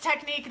sex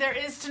technique there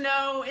is to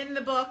know in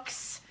the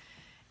books.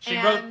 She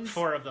wrote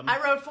 4 of them.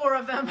 I wrote 4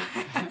 of them.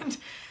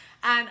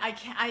 and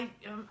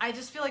I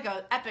just feel like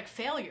an epic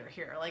failure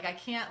here. Like I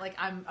can't, like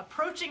I'm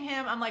approaching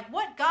him. I'm like,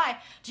 what guy?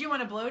 Do you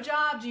want a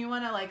blowjob? Do you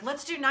want to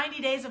let's do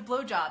 90 days of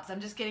blowjobs?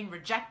 I'm just getting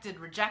rejected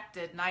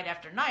night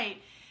after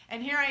night.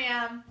 And here I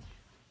am.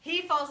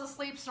 He falls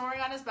asleep snoring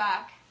on his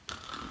back.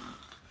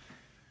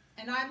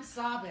 And I'm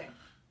sobbing.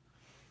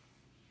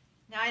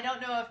 Now, I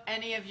don't know if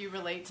any of you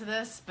relate to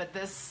this, but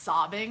this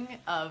sobbing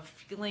of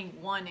feeling,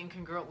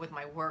 incongruent with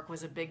my work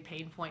was a big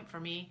pain point for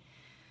me.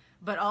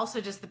 But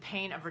also just the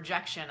pain of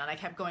rejection. And I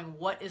kept going,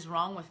 what is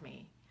wrong with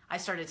me? I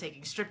started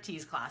taking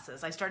striptease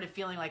classes. I started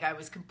feeling like I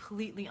was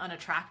completely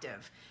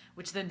unattractive,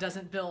 which then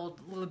doesn't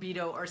build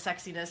libido or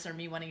sexiness or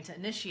me wanting to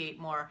initiate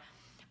more.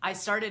 I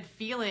started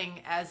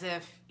feeling as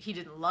if he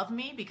didn't love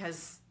me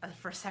because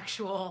for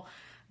sexual...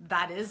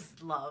 that is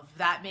love.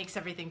 That makes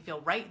everything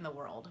feel right in the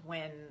world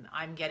when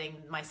I'm getting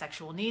my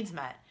sexual needs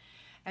met.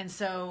 And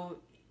so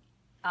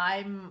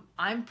I'm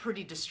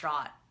pretty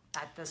distraught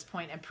at this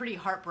point and pretty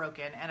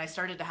heartbroken. And I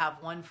started to have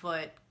one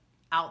foot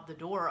out the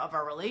door of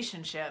our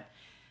relationship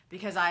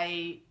because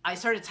I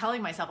started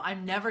telling myself,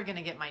 I'm never going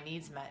to get my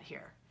needs met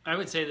here. I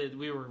would say that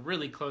we were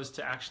really close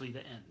to actually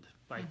the end.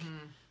 Like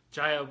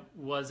Jaya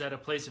was at a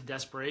place of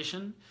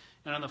desperation.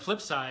 And on the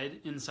flip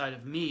side, inside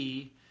of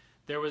me,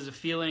 there was a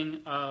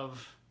feeling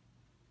of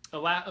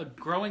a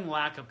growing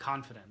lack of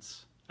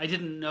confidence. I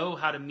didn't know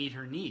how to meet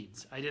her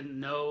needs. I didn't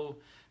know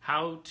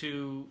how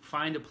to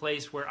find a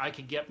place where I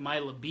could get my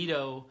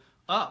libido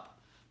up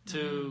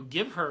to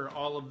give her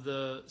all of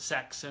the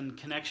sex and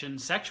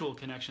sexual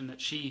connection that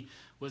she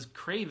was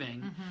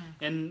craving.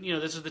 And,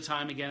 this was the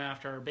time, again,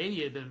 after our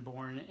baby had been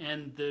born,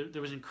 and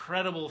there was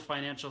incredible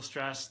financial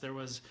stress. There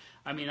was,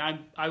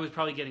 I was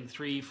probably getting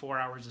 3-4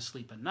 hours of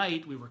sleep a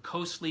night. We were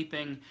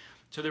co-sleeping.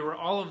 So there were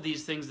all of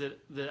these things that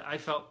I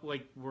felt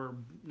like were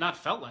not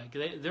felt like.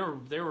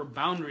 There were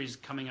boundaries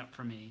coming up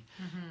for me.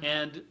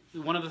 And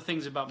one of the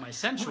things about my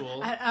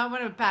sensual... I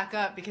want to back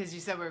up because you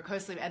said we were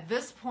co-sleeping. At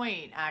this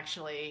point,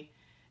 actually,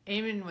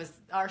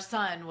 our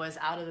son was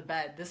out of the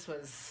bed. This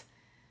was...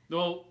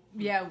 Well,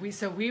 yeah, we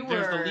were...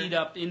 There's the lead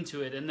up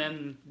into it, and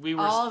then we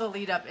were... All the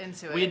lead up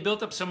into it. We had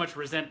built up so much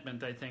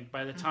resentment, I think,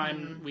 by the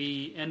time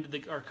we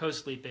ended our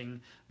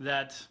co-sleeping,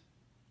 that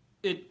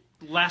it...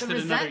 lasted another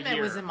year. The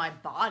resentment was in my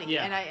body.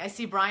 Yeah. And I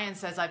see Brian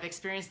says, I've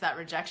experienced that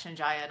rejection,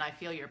 Jaya, and I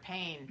feel your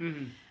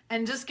pain.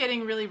 And just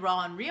getting really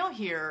raw and real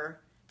here,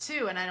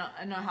 too. And I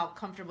don't know how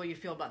comfortable you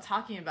feel about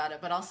talking about it,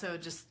 but also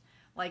just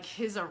like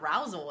his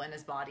arousal in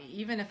his body.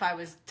 Even if I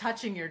was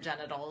touching your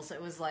genitals,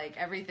 it was like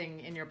everything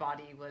in your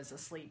body was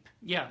asleep.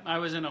 Yeah, I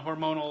was in a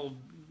hormonal,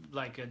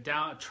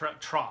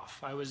 trough.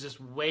 I was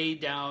just way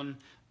down,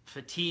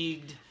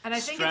 fatigued, and I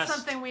think stressed. It's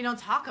something we don't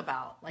talk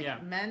about.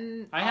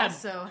 Men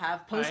also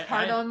have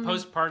postpartum.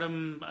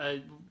 I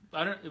had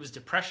postpartum. It was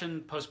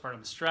depression,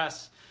 postpartum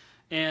stress,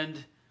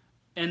 and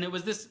it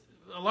was this.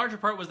 A larger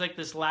part was like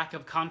this lack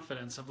of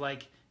confidence of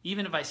like,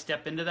 even if I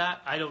step into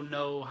that, I don't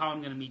know how I'm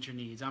going to meet your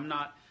needs. I'm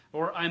not,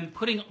 or I'm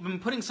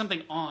putting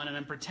something on, and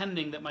I'm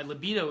pretending that my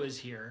libido is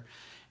here.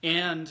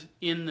 And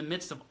in the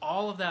midst of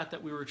all of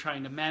that we were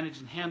trying to manage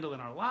and handle in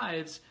our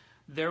lives,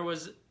 there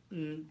was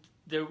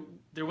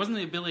there wasn't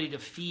the ability to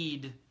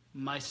feed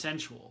my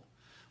sensual,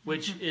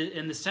 which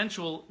and the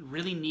sensual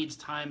really needs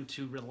time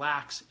to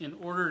relax in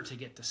order to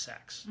get to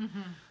sex.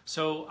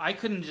 So I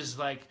couldn't just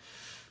like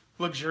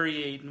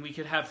luxuriate and we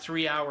could have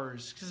 3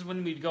 hours, because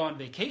when we'd go on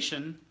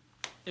vacation,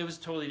 it was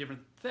a totally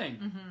different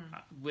thing.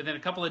 Within a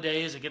couple of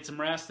days, I get some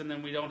rest, and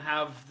then we don't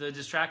have the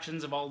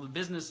distractions of all the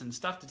business and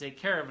stuff to take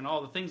care of, and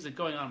all the things that are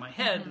going on in my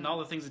head, and all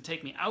the things that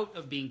take me out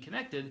of being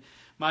connected.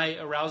 My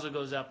arousal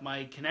goes up,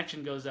 my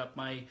connection goes up,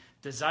 my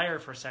desire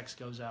for sex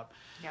goes up.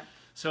 Yep.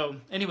 So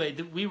anyway,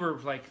 we were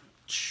like,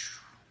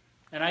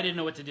 and I didn't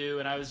know what to do,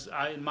 and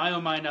in my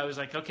own mind, I was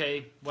like,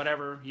 okay,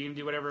 whatever, you can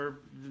do whatever,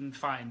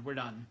 fine, we're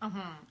done.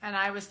 And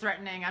I was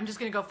threatening, I'm just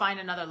going to go find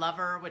another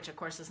lover, which of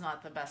course is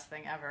not the best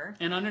thing ever.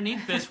 And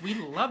underneath this, we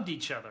loved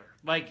each other.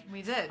 Like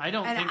we did.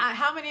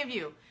 How many of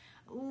you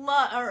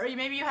or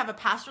maybe you have a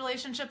past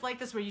relationship like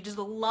this where you just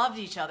loved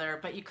each other,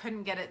 but you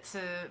couldn't get it to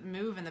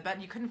move in the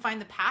bed. You couldn't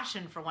find the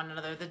passion for one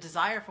another, the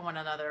desire for one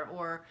another,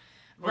 or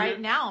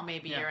right now,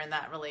 maybe you're in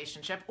that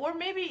relationship. Or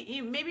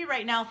maybe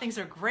right now things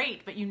are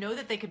great, but you know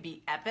that they could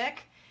be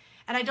epic.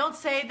 And I don't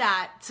say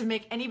that to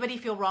make anybody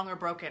feel wrong or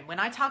broken. When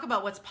I talk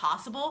about what's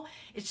possible,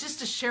 it's just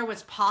to share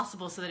what's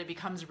possible so that it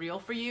becomes real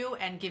for you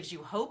and gives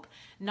you hope,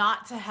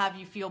 not to have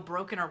you feel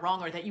broken or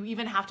wrong, or that you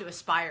even have to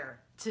aspire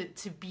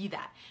to be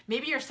that.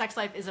 Maybe your sex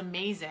life is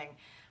amazing.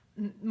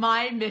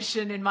 My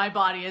mission in my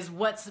body is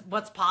what's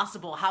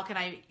possible. How can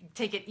I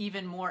take it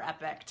even more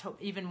epic,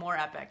 even more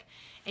epic?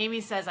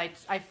 Amy says,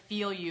 I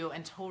feel you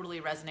and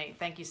totally resonate.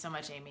 Thank you so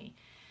much, Amy.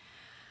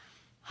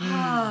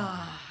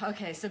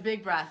 Okay, so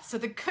big breath. So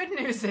the good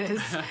news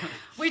is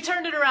we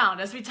turned it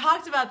around. As we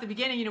talked about at the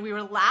beginning, we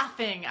were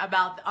laughing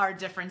about our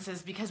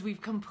differences because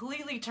we've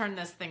completely turned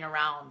this thing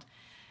around.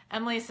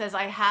 Emily says,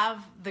 I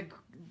have the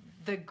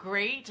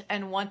great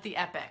and want the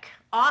epic.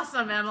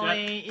 Awesome,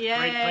 Emily. Yep. Yay.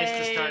 Great place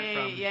to start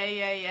from.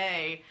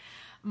 Yay.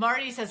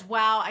 Marty says,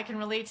 wow, I can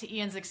relate to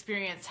Ian's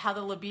experience, how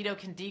the libido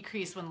can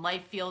decrease when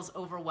life feels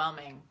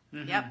overwhelming.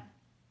 Yep.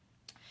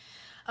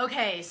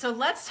 Okay, so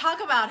let's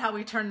talk about how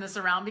we turn this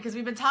around, because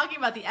we've been talking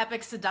about the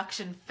epic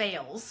seduction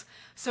fails.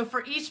 So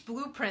for each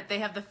blueprint, they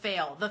have the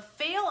fail. The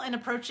fail in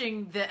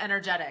approaching the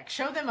energetic.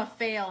 Show them a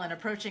fail in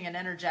approaching an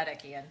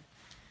energetic, Ian.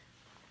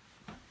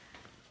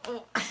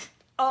 What?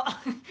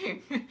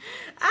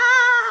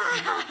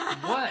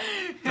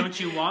 Don't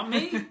you want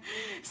me?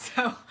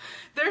 So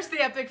there's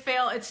the epic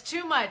fail. It's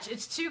too much.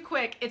 It's too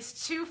quick.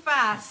 It's too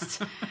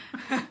fast.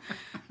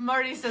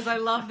 Marty says, I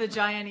love the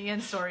giant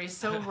Ian story.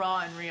 So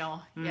raw and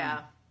real. Yeah.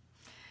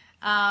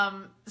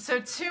 So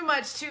too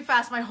much, too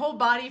fast. My whole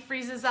body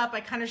freezes up. I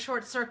kind of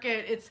short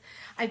circuit.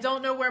 I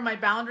don't know where my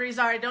boundaries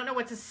are. I don't know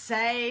what to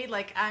say.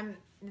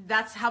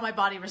 That's how my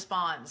body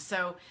responds.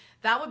 So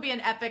that would be an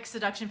epic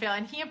seduction fail.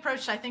 And he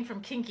approached, I think, from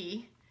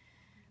kinky.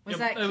 Was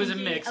that kinky? It was a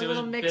mix. It was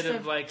a bit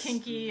of like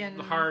kinky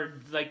and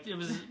hard. Like it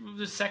was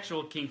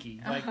sexual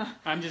kinky. Like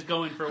I'm just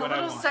going for what I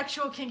want. A little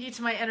sexual kinky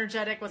to my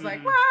energetic was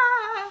like, wah!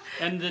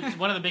 And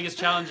one of the biggest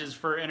challenges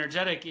for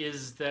energetic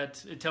is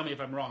that, tell me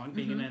if I'm wrong,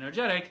 being an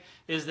energetic,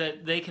 is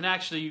that they can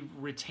actually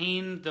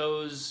retain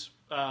those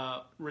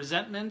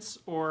resentments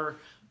or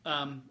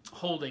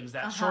holdings,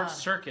 that short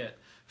circuit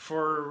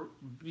for,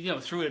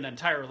 through an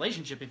entire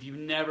relationship if you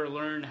never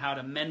learn how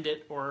to mend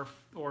it or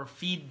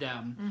feed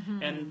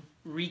them and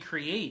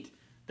recreate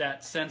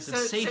that sense of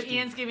safety. So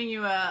Ian's giving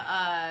you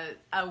a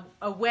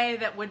way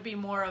that would be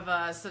more of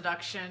a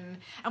seduction.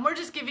 And we're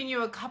just giving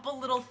you a couple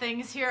little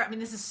things here. I mean,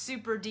 this is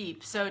super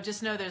deep. So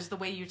just know there's the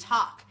way you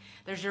talk.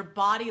 There's your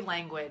body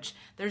language.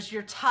 There's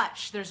your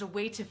touch. There's a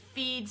way to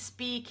feed,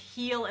 speak,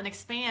 heal, and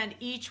expand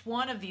each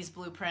one of these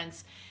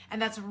blueprints.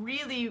 And that's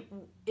really,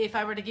 if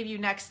I were to give you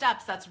next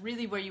steps, that's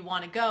really where you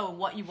want to go. And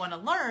what you want to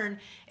learn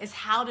is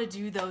how to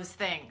do those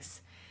things.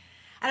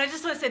 And I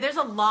just want to say there's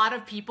a lot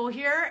of people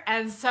here.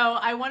 And so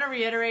I want to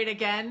reiterate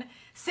again,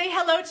 say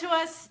hello to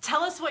us.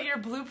 Tell us what your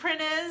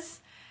blueprint is.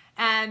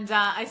 And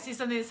I see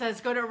something that says,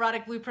 go to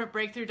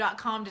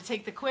eroticblueprintbreakthrough.com to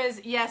take the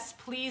quiz. Yes,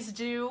 please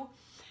do.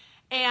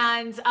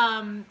 And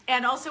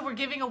also we're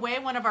giving away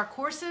one of our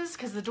courses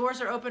because the doors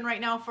are open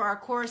right now for our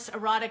course,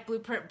 Erotic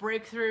Blueprint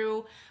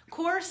Breakthrough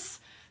course.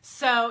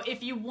 So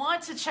if you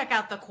want to check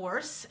out the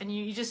course and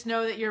you just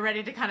know that you're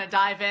ready to kind of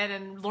dive in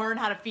and learn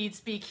how to feed,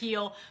 speak,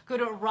 heal, go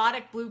to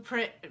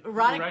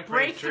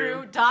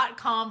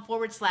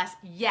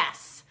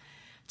eroticbreakthrough.com/yes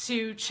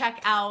to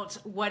check out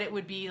what it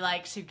would be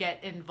like to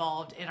get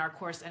involved in our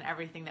course and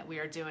everything that we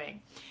are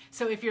doing.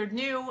 So if you're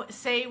new,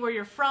 say where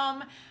you're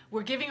from.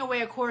 We're giving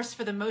away a course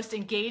for the most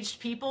engaged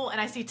people,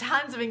 and I see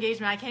tons of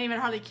engagement. I can't even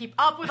hardly keep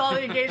up with all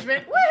the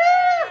engagement.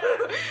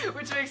 Woo!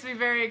 Which makes me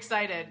very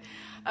excited.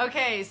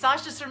 Okay,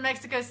 Sasha's from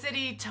Mexico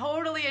City,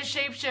 totally a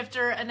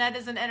shapeshifter. Annette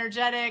is an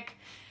energetic.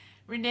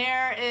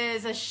 Renair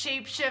is a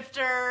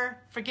shapeshifter.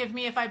 Forgive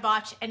me if I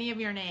botch any of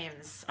your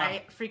names. Oh.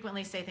 I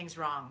frequently say things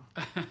wrong.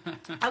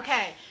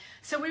 Okay,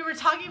 so we were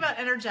talking about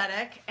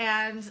energetic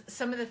and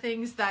some of the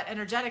things that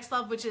energetics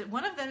love, which is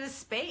one of them is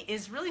space.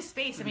 Is really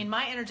space. I mean,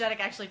 my energetic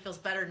actually feels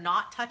better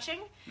not touching,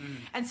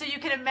 and so you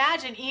can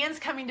imagine Ian's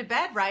coming to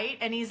bed, right?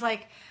 And he's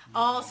like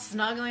all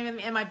snuggling with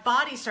me, and my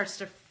body starts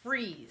to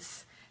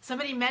freeze.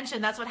 Somebody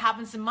mentioned that's what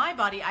happens in my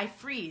body. I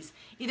freeze.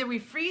 Either we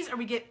freeze or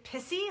we get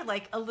pissy,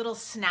 like a little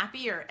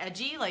snappy or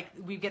edgy, like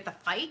we get the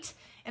fight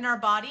in our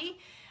body.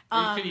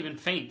 Or you could even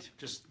faint.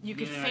 You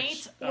could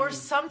faint, or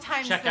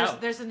sometimes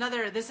there's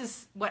another. This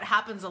is what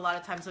happens a lot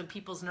of times when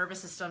people's nervous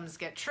systems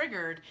get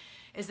triggered,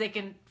 is they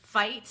can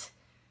fight,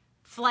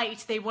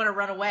 flight. They want to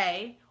run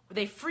away.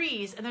 They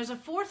freeze, and there's a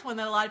fourth one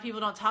that a lot of people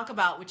don't talk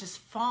about, which is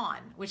fawn,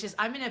 which is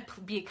I'm going to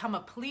become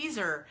a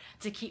pleaser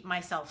to keep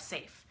myself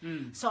safe.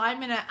 So I'm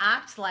going to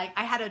act like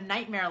I had a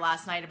nightmare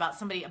last night about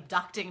somebody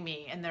abducting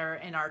me in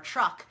our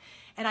truck,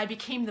 and I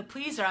became the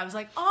pleaser. I was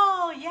like,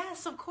 oh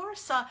yes, of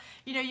course,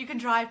 you can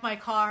drive my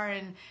car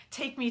and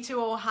take me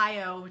to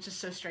Ohio, which is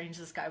so strange.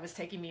 This guy was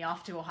taking me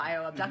off to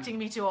Ohio, abducting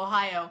me to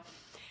Ohio,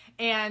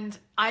 and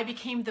I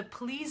became the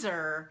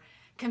pleaser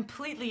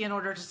completely in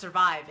order to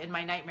survive in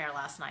my nightmare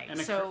last night.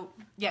 Go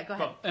ahead.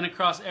 Well, and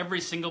across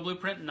every single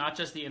blueprint, not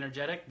just the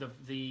energetic,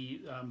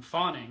 the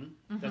fawning,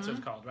 that's what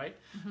it's called, right?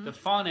 The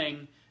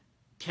fawning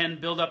can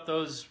build up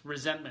those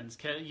resentments.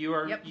 You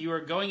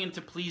are going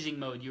into pleasing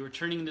mode. You are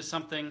turning into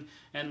something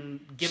and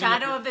giving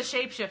shadow of the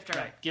shapeshifter.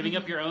 Right, giving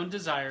up your own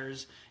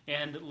desires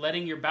and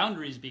letting your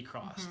boundaries be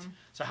crossed.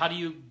 So how do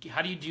you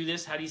do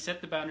this? How do you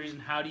set the boundaries,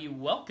 and how do you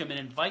welcome and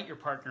invite your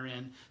partner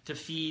in to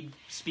feed,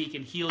 speak,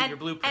 and heal your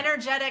blueprint?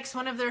 Energetics,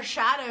 one of their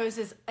shadows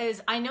is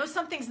I know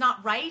something's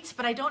not right,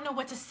 but I don't know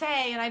what to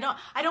say, and I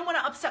don't want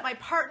to upset my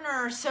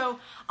partner, so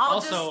I'll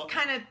also just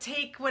kind of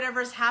take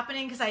whatever's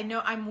happening because I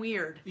know I'm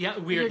weird. Yeah,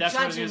 weird. That's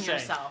what I was going to say.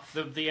 Yourself.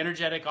 The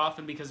energetic,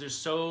 often because there's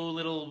so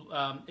little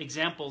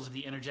examples of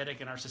the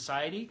energetic in our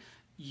society,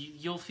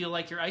 you'll feel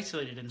like you're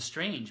isolated and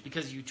strange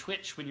because you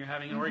twitch when you're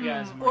having an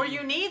orgasm. Or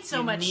you need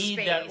so much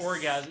space.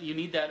 You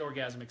need that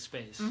orgasmic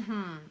space.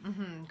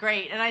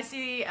 Great. And I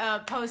see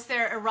a post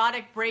there,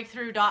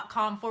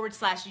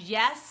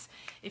 eroticbreakthrough.com/yes.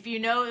 If you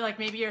know, like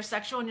maybe you're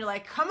sexual and you're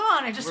like, come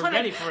on, I just want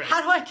to, how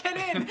do I get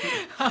in?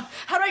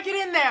 How do I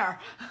get in there?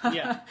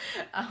 Yeah.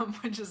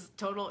 Which is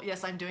total,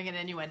 yes, I'm doing an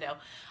innuendo.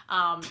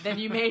 Then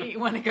you may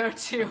want to go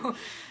to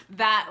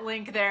that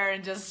link there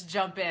and just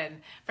jump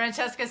in.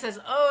 Francesca says,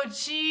 oh,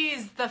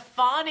 geez, the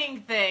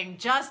fawning thing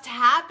just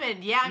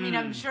happened. Yeah, I mean,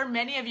 I'm sure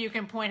many of you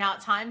can point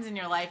out times in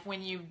your life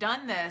when you've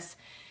done this.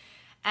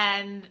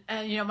 And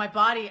my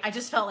body, I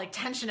just felt like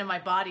tension in my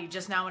body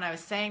just now when I was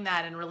saying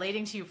that and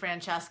relating to you,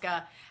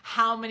 Francesca,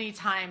 how many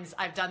times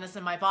I've done this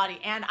in my body.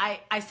 And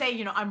I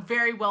say, I'm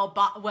very well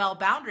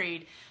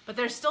boundaried, but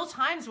there's still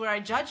times where I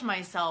judge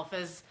myself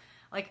as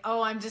like,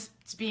 oh, I'm just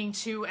being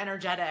too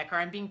energetic,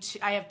 or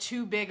I have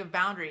too big of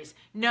boundaries.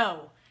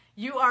 No,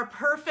 you are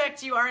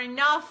perfect. You are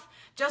enough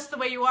just the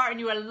way you are, and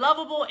you are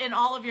lovable in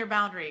all of your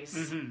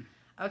boundaries.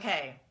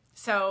 Okay.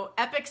 So,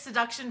 epic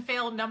seduction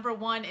fail number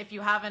 1, if you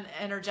have an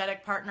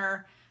energetic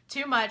partner,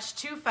 too much,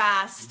 too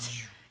fast,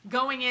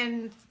 going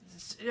in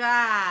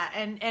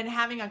and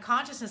having a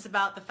consciousness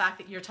about the fact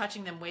that you're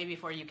touching them way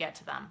before you get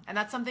to them. And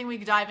that's something we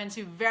dive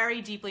into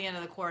very deeply into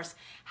the course.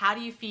 How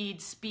do you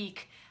feed,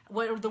 speak?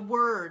 What are the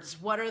words?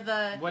 What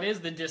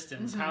is the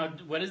distance?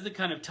 What is the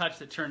kind of touch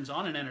that turns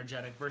on an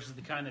energetic versus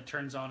the kind that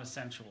turns on a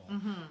sensual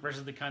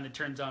versus the kind that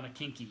turns on a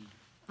kinky?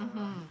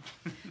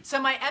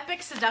 So my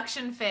epic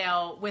seduction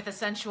fail with a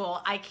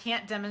sensual, I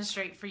can't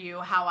demonstrate for you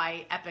how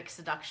I epic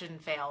seduction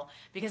fail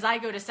because I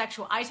go to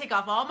sexual. I take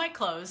off all my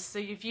clothes. So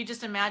if you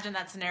just imagine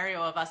that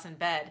scenario of us in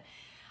bed,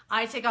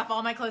 I take off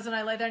all my clothes and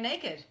I lay there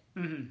naked.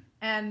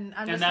 And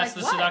I'm just like,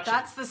 what? Seduction.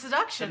 That's the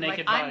seduction.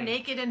 Like, I'm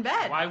naked in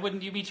bed. Why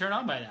wouldn't you be turned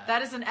on by that?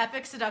 That is an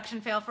epic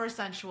seduction fail for a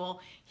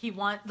sensual. He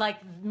wants, like,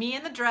 me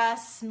in the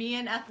dress, me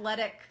in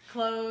athletic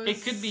clothes.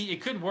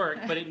 It could work,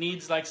 but it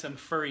needs, like, some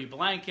furry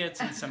blankets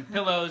and some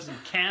pillows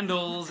and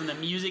candles, and the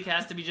music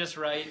has to be just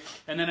right.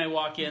 And then I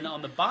walk in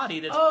on the body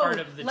that's part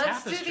of the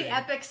tapestry. Let's do the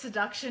epic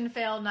seduction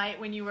fail night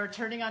when you were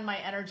turning on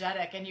my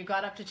energetic and you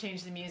got up to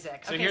change the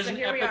music. So here's an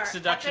epic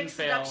seduction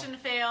fail. Epic seduction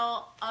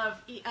fail of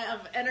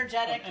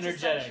energetic to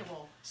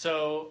sensual.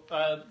 So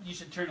you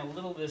should turn a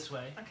little this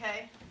way.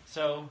 Okay.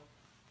 So,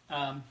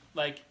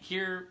 like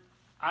here,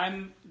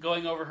 I'm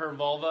going over her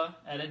vulva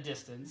at a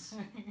distance.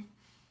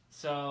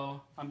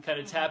 So I'm kind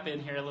of tap in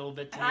here a little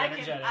bit to the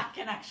energetic. I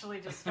can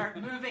actually just start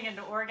moving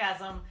into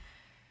orgasm.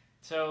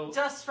 So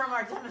just from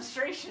our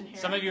demonstration here.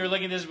 Some of you are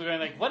looking at this and going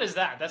like, "What is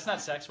that? That's not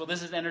sex." Well,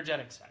 this is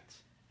energetic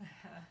sex.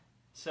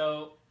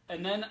 So.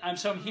 And then I'm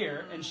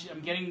here, and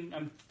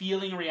I'm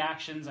feeling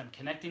reactions. I'm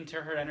connecting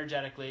to her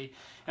energetically,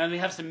 and we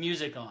have some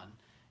music on,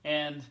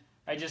 and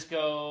I just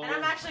go. And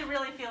I'm actually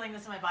really feeling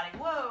this in my body.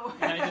 Whoa!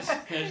 And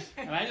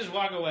I just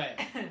walk away,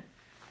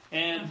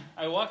 and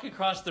I walk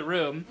across the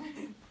room,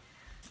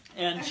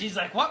 and she's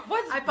like, "What?"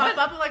 I pop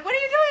up. I'm like, "What are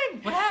you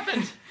doing? What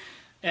happened?"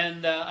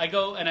 And I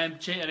go, and I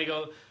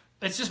go.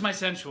 It's just my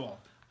sensual.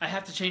 I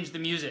have to change the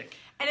music.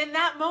 And in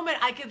that moment,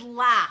 I could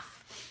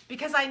laugh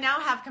because I now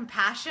have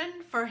compassion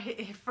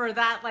for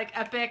that like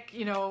epic,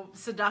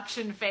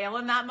 seduction fail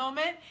in that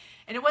moment.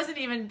 And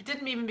it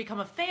didn't even become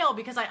a fail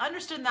because I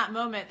understood in that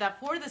moment that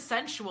for the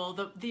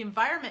sensual, the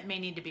environment may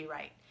need to be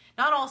right.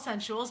 Not all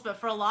sensuals, but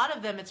for a lot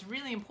of them, it's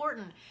really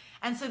important.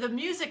 And so the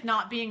music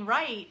not being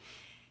right,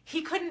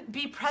 he couldn't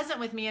be present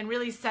with me and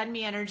really send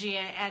me energy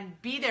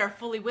and be there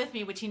fully with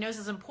me, which he knows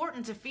is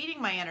important to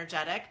feeding my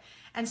energetic.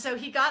 And so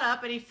he got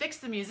up and he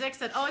fixed the music,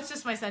 said, oh, it's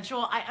just my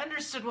sensual. I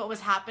understood what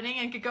was happening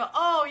and could go,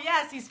 oh,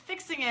 yes, he's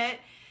fixing it.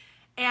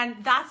 And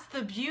that's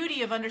the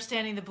beauty of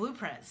understanding the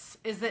blueprints,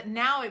 is that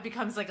now it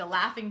becomes like a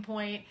laughing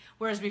point,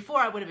 whereas before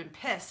I would have been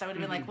pissed. I would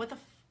have been like, what the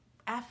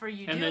F are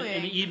you doing?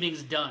 And the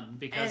evening's done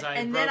because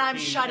and then I'm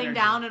shutting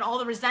down and all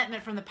the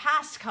resentment from the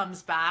past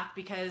comes back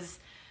because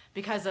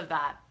of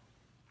that.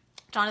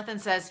 Jonathan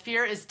says,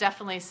 fear is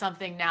definitely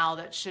something now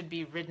that should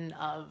be ridden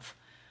of.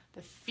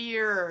 The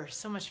fear,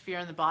 so much fear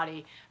in the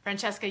body.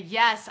 Francesca,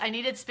 yes, I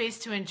needed space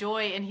to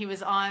enjoy, and he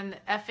was on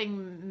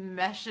effing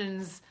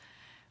missions,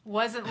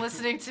 wasn't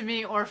listening to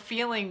me or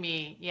feeling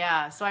me.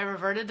 Yeah, so I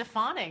reverted to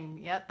fawning.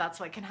 Yep, that's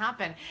what can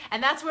happen.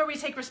 And that's where we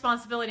take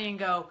responsibility and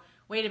go,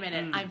 wait a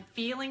minute, I'm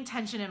feeling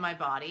tension in my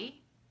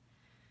body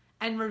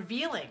and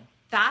revealing.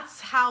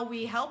 That's how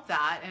we help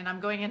that. And I'm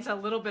going into a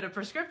little bit of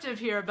prescriptive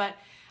here, but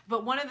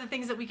one of the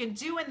things that we can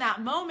do in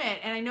that moment,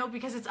 and I know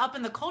because it's up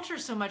in the culture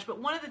so much, but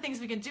one of the things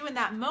we can do in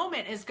that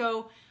moment is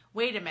go,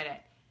 wait a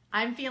minute,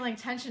 I'm feeling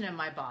tension in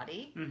my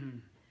body.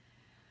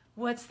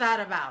 What's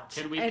that about?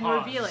 Can we and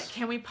pause? Reveal it.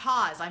 Can we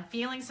pause? I'm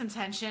feeling some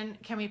tension.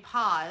 Can we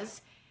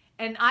pause?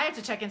 And I have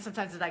to check in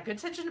sometimes, is that good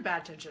tension or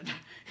bad tension?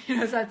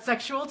 Is that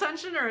sexual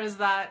tension or is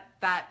that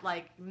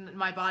like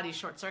my body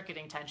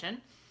short-circuiting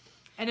tension?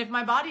 And if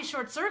my body's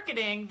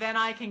short-circuiting, then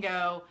I can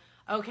go,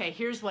 okay,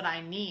 here's what I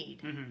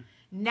need.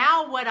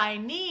 Now what I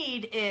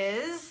need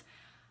is,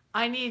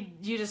 I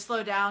need you to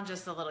slow down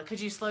just a little. Could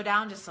you slow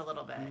down just a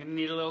little bit? I'm going to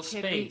need a little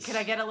space. Could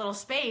I get a little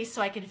space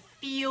so I can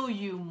feel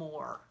you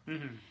more?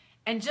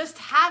 And just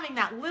having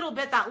that little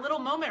bit, that little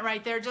moment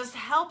right there just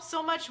helps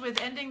so much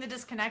with ending the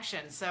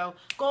disconnection. So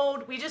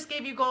gold, we just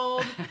gave you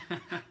gold.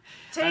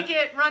 Take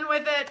it, run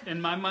with it.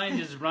 And my mind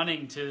is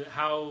running to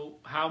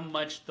how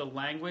much the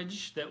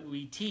language that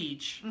we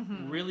teach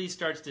really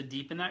starts to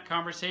deepen that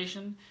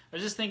conversation. I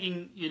was just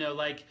thinking,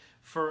 like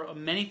for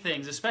many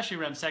things, especially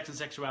around sex and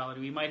sexuality,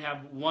 we might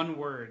have one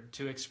word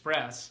to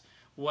express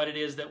what it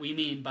is that we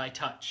mean by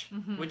touch.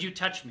 Would you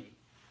touch me?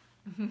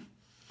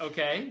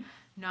 Okay.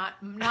 Not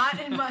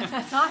in my,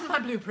 that's not in my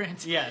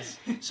blueprint. Yes.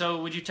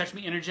 So would you touch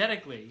me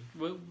energetically?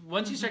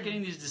 Once you start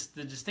getting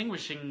the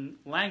distinguishing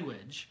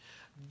language,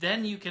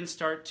 then you can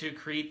start to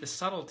create the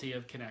subtlety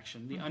of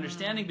connection, the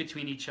understanding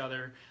between each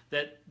other,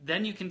 that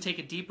then you can take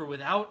it deeper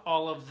without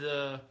all of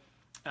the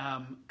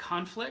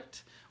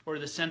conflict or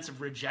the sense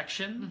of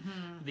rejection,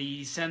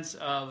 the sense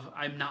of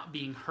I'm not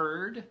being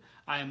heard,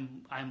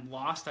 I'm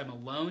lost, I'm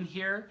alone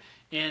here.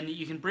 And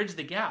you can bridge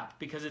the gap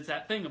because it's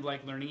that thing of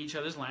like learning each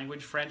other's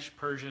language, French,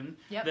 Persian,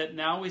 that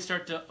now we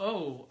start to,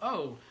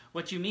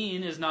 what you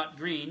mean is not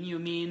green, you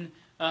mean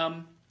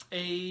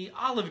a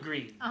olive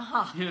green.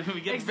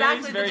 We get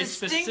exactly. very the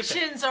distinctions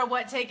specific. Are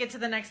what take it to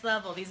the next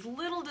level. These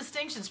little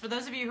distinctions, for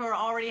those of you who are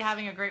already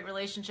having a great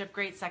relationship,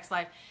 great sex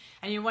life,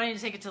 and you're wanting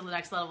to take it to the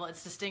next level,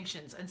 it's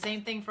distinctions. And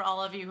same thing for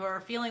all of you who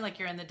are feeling like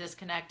you're in the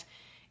disconnect.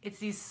 It's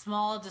these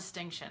small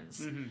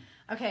distinctions.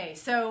 Okay,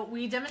 so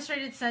we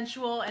demonstrated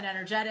sensual and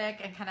energetic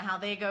and kind of how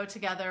they go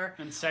together.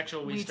 And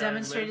sexual we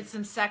demonstrated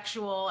some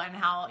sexual and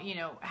how,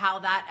 how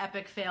that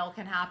epic fail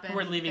can happen.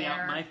 We're leaving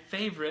out my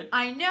favorite.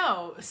 I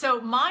know.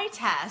 So my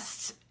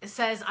test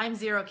says I'm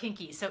 0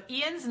 kinky. So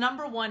Ian's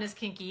number 1 is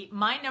kinky.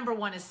 My number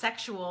 1 is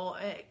sexual.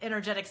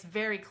 Energetic's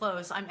very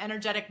close. I'm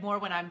energetic more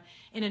when I'm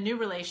in a new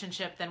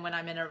relationship than when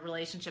I'm in a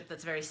relationship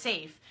that's very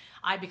safe.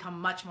 I become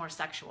much more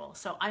sexual.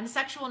 So I'm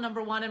sexual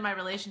number 1 in my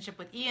relationship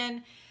with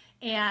Ian,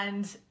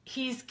 and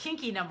he's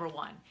kinky number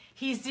 1.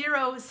 He's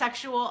 0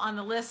 sexual on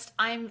the list.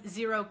 I'm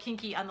 0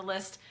 kinky on the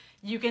list.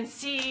 You can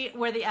see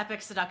where the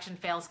epic seduction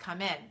fails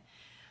come in.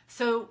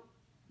 So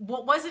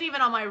what wasn't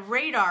even on my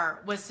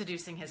radar was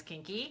seducing his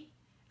kinky.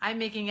 I'm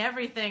making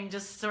everything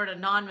just sort of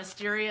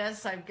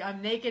non-mysterious.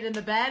 I'm naked in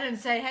the bed and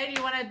say, hey, do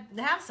you want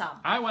to have some?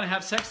 I want to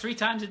have sex 3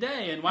 times a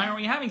day. And why aren't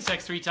we having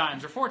sex 3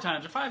 times or 4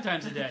 times or 5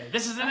 times a day?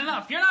 This isn't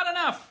enough. You're not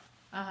enough.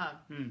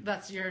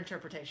 That's your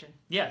interpretation.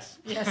 Yes.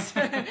 Yes.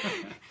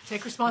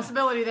 Take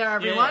responsibility there,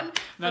 everyone,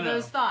 for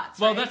those thoughts.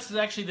 Well, right? That's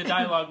actually the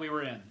dialogue we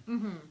were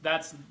in.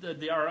 That's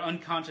our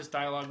unconscious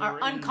dialogue we were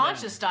in. Our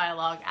unconscious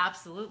dialogue,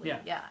 absolutely.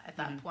 Yeah, at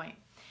that point.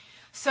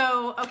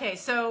 So, okay,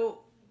 so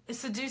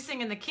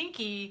seducing in the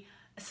kinky,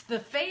 the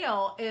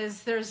fail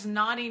is there's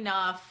not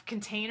enough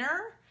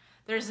container.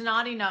 There's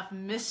not enough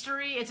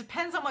mystery. It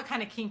depends on what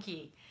kind of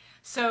kinky.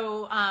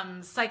 So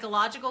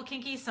psychological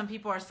kinky, some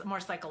people are more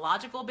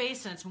psychological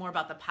based and it's more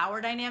about the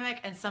power dynamic,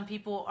 and some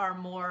people are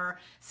more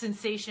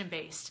sensation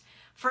based.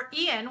 For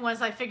Ian,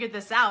 once I figured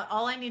this out,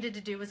 all I needed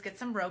to do was get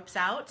some ropes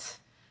out,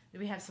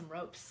 We have some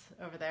ropes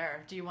over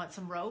there. Do you want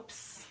some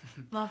ropes,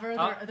 lover?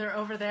 They're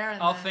over there.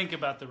 And I'll think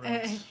about the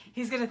ropes.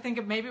 He's going to think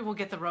of, maybe we'll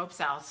get the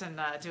ropes out and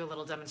do a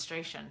little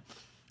demonstration.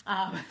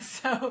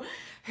 So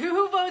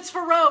who votes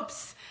for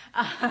ropes?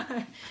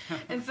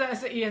 And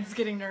so Ian's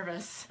getting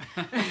nervous.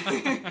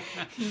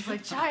 He's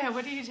like, Jaya,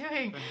 what are you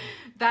doing?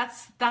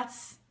 That's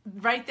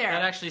right there.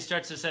 That actually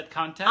starts to set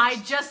context. I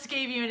just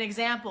gave you an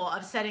example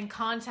of setting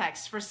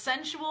context. For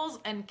sensuals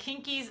and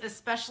kinkies,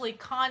 especially,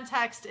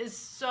 context is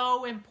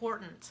so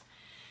important.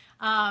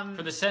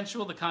 For the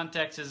sensual, the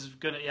context is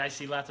going to... I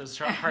see lots of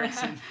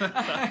hearts and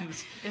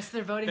thumbs. Yes,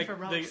 they're voting for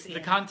ropes. The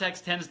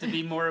context tends to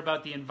be more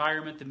about the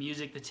environment, the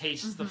music, the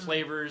tastes, the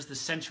flavors, the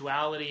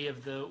sensuality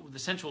of the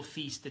sensual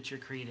feast that you're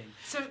creating.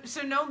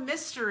 So no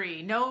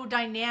mystery, no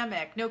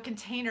dynamic, no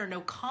container,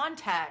 no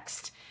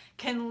context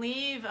can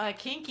leave a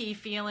kinky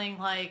feeling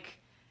like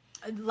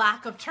a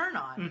lack of turn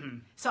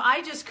on. So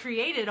I just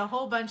created a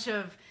whole bunch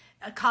of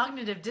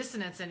cognitive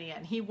dissonance in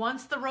Ian. He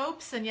wants the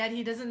ropes, and yet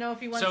he doesn't know if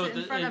he wants it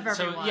in front of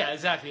everyone. So yeah,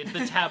 exactly. It's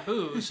the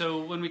taboo.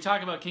 So when we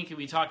talk about kinky,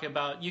 we talk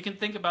about, you can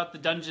think about the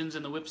dungeons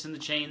and the whips and the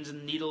chains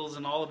and needles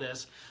and all of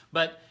this,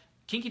 but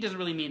kinky doesn't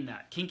really mean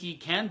that. Kinky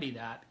can be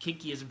that.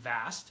 Kinky is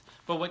vast,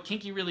 but what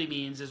kinky really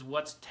means is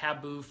what's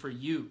taboo for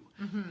you.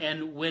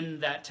 And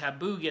when that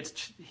taboo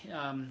gets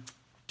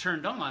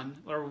turned on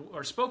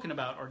or spoken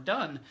about or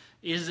done,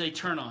 is a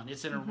turn on.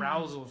 It's an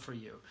arousal for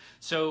you.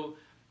 So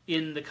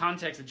in the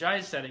context that Jai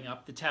is setting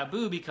up, the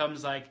taboo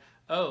becomes like,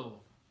 oh,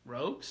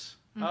 ropes?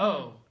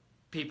 Oh,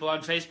 people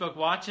on Facebook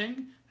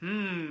watching?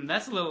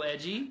 That's a little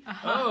edgy.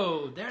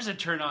 Oh, there's a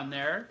turn on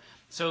there.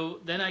 So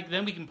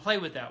then we can play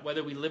with that,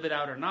 whether we live it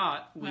out or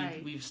not.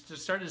 We've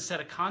started to set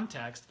a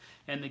context,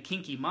 and the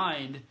kinky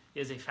mind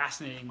is a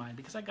fascinating mind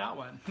because I got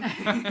one.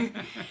 And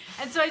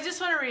so I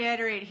just want to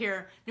reiterate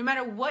here, no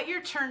matter what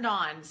you're turned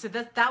on, so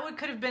that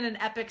could have been an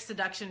epic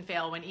seduction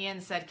fail when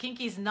Ian said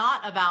kinky's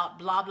not about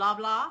blah blah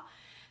blah.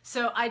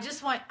 So I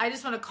just want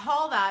to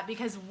call that,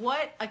 because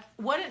what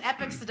an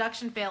epic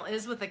seduction fail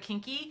is with a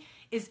kinky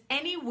is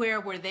anywhere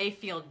where they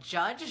feel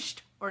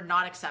judged or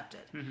not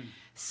accepted.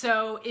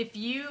 So if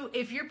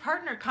your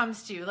partner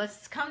comes to you,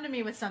 let's come to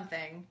me with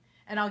something,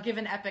 and I'll give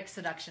an epic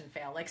seduction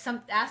fail. Like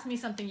ask me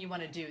something you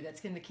want to do that's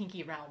in the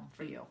kinky realm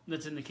for you.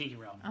 That's in the kinky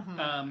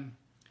realm.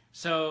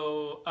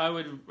 So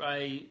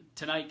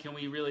tonight, can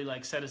we really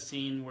like set a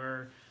scene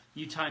where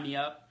you tie me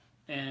up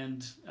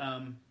and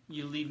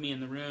you leave me in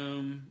the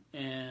room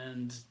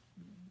and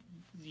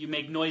you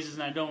make noises,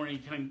 and I don't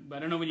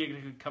know when you're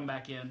going to come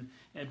back in,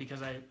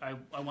 because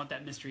I want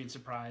that mystery and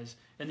surprise,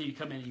 and then you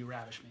come in and you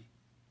ravish me.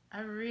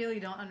 I really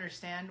don't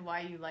understand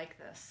why you like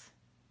this.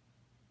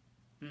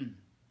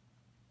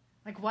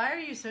 Like, why are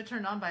you so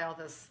turned on by all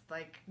this,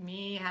 like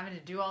me having to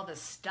do all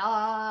this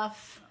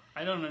stuff?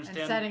 I don't understand.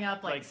 And setting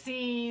up like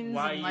scenes.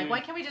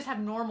 Why can't we just have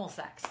normal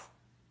sex?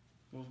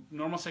 Well,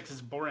 normal sex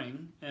is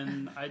boring,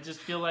 and I just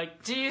feel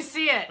like... Do you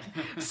see it?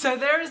 So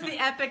there's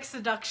the epic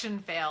seduction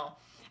fail.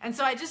 And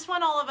so I just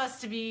want all of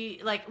us to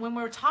be, like, when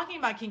we're talking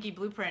about Kinky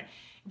Blueprint,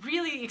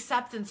 really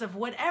acceptance of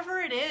whatever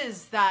it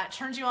is that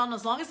turns you on,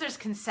 as long as there's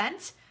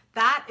consent,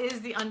 that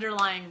is the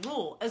underlying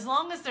rule. As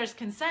long as there's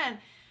consent,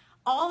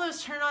 all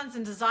those turn-ons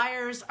and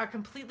desires are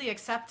completely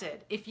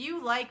accepted. If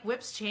you like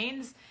whips,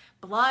 chains,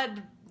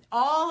 blood,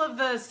 all of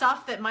the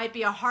stuff that might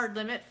be a hard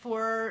limit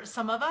for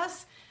some of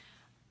us,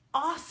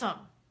 awesome.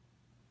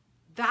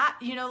 That,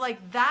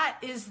 that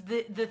is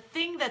the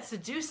thing that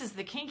seduces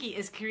the kinky,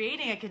 is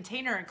creating a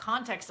container and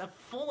context of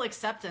full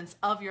acceptance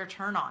of your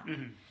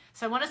turn-on.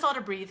 So I want us all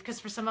to breathe,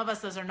 because for some of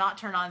us, those are not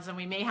turn-ons, and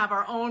we may have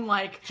our own,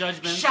 like,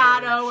 judgments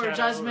shadow or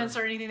judgments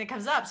or anything that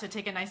comes up. So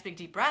take a nice big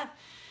deep breath.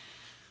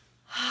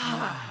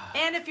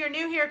 And if you're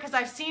new here, because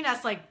I've seen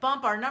us like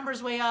bump our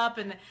numbers way up,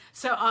 and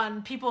so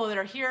on people that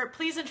are here,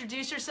 please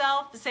introduce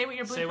yourself, say what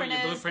your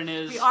blueprint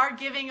is. We are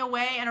giving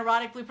away an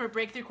erotic blueprint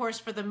breakthrough course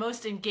for the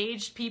most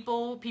engaged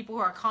people who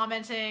are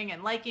commenting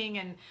and liking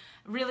and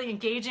really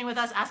engaging with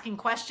us, asking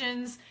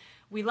questions.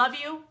 We love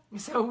you.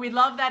 So we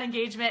love that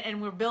engagement,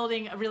 and we're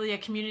building a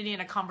community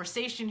and a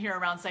conversation here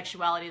around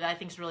sexuality that I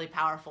think is really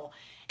powerful.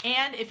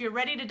 And if you're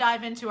ready to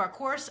dive into our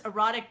course,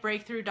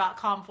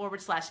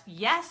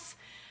 eroticbreakthrough.com/yes.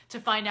 to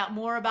find out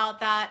more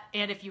about that.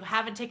 And if you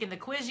haven't taken the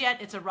quiz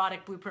yet, it's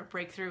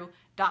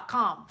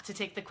eroticblueprintbreakthrough.com to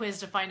take the quiz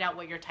to find out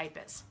what your type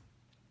is.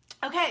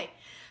 Okay,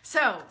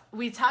 so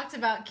we talked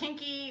about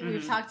kinky,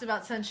 we've talked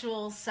about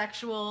sensuals,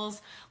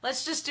 sexuals.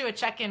 Let's just do a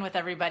check-in with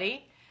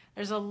everybody.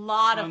 There's a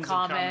lot of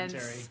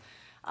comments.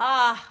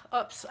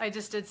 Oops, I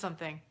just did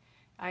something.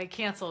 I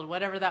canceled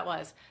whatever that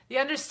was. The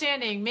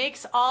understanding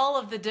makes all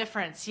of the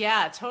difference.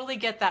 Yeah, totally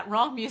get that.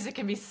 Wrong music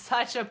can be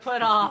such a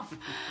put-off.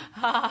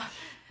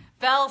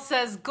 Belle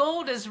says,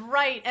 gold is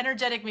right.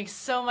 Energetic makes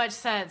so much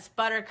sense.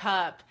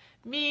 Buttercup.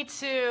 Me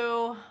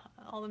too.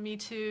 All the me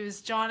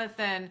too's.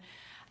 Jonathan.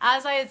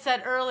 As I had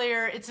said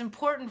earlier, it's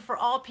important for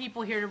all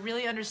people here to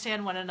really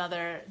understand one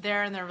another.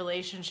 They're in their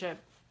relationship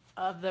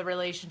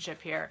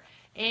here.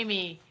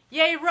 Amy.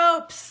 Yay,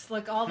 ropes.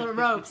 Look, all the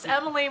ropes.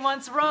 Emily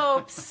wants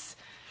ropes.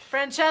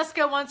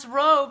 Francesca wants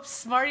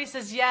ropes. Marty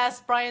says yes.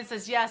 Brian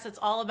says yes. It's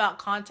all about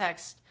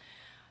context.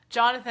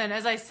 Jonathan,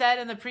 as I said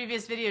in the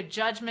previous video,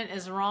 judgment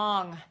is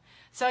wrong.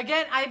 So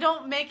again, I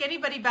don't make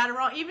anybody bad or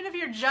wrong, even if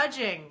you're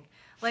judging.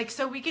 Like,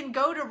 so we can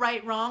go to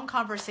right-wrong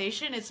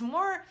conversation. It's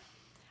more,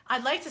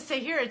 I'd like to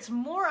say here, it's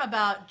more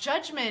about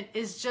judgment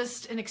is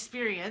just an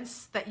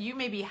experience that you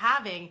may be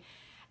having.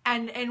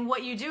 And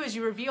what you do is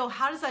you reveal,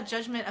 how does that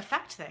judgment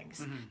affect things?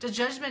 Mm-hmm. Does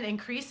judgment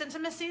increase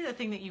intimacy, the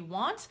thing that you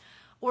want?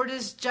 Or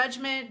does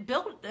judgment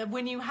build,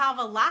 when you have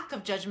a lack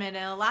of judgment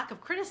and a lack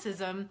of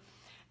criticism,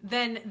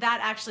 then that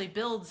actually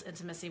builds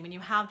intimacy when you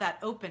have that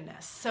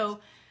openness. So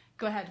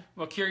go ahead.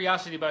 Well,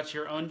 curiosity about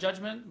your own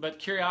judgment, but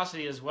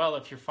curiosity as well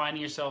if you're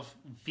finding yourself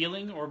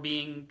feeling or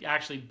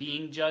actually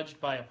being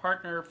judged by a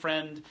partner,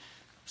 friend,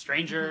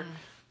 stranger,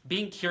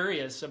 being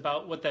curious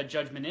about what that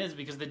judgment is,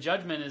 because the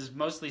judgment is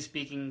mostly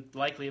speaking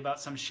likely about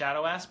some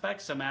shadow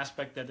aspect, some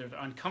aspect that they're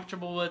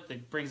uncomfortable with,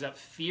 that brings up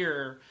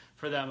fear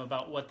for them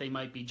about what they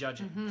might be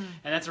judging.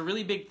 And that's a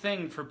really big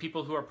thing for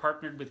people who are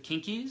partnered with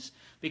kinkies,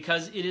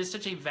 because it is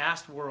such a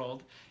vast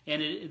world,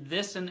 and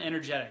this and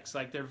energetics,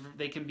 like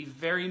they can be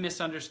very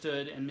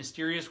misunderstood and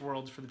mysterious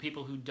worlds for the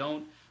people who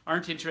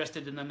aren't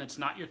interested in them. It's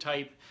not your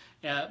type,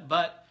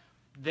 but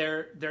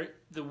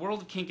the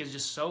world of kink is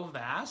just so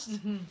vast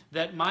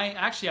that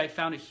I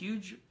found a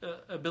huge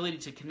ability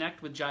to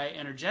connect with Jaya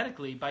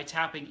energetically by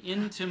tapping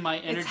into my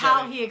energetic. It's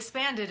how he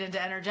expanded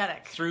into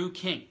energetic. Through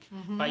kink,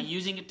 by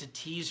using it to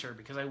tease her,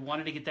 because I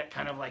wanted to get that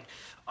kind of like,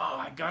 oh,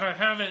 I gotta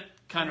have it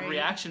kind of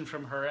reaction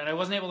from her, and I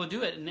wasn't able to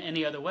do it in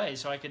any other way,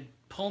 so I could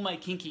pull my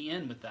kinky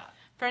in with that.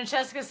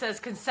 Francesca says,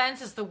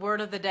 consent is the word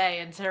of the day.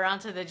 In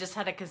Toronto, they just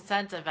had a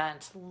consent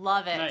event.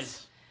 Love it.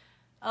 Nice.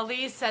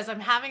 Elise says, I'm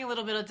having a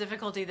little bit of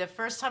difficulty. The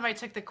first time I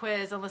took the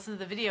quiz and listened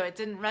to the video, it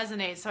didn't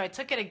resonate. So I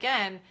took it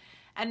again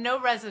and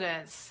no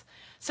resonance.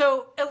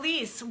 So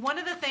Elise, one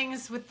of the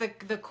things with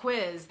the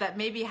quiz that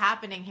may be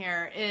happening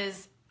here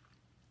is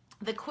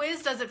the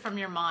quiz does it from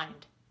your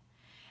mind.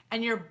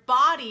 And your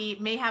body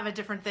may have a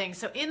different thing.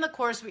 So in the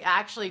course, we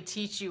actually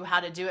teach you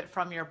how to do it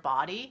from your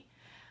body.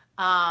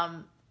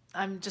 I'm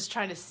just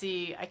trying to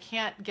see. I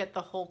can't get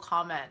the whole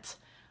comment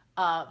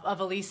of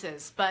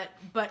Elise's, but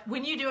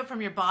when you do it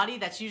from your body,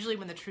 that's usually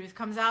when the truth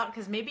comes out,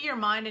 because maybe your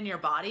mind and your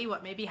body,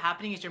 what may be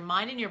happening is your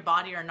mind and your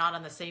body are not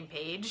on the same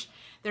page.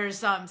 There's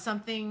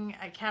something,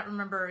 I can't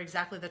remember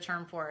exactly the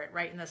term for it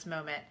right in this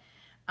moment.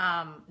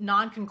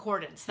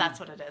 Non-concordance, that's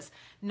what it is.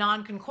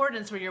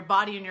 Non-concordance, where your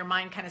body and your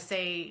mind kind of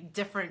say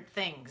different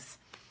things.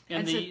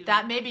 And so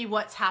that may be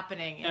what's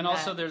happening. And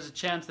also there's a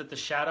chance that the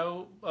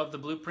shadow of the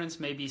blueprints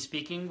may be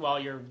speaking while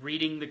you're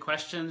reading the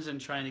questions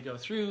and trying to go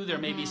through. There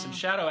may be some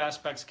shadow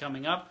aspects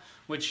coming up,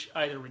 which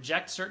either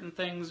reject certain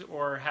things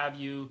or have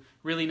you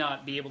really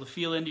not be able to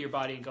feel into your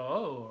body and go,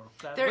 oh,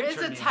 that there is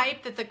a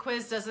type that the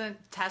quiz doesn't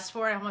test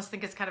for. I almost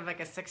think it's kind of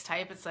like a 6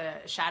 type. It's a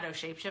shadow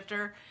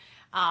shapeshifter.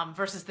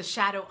 Versus the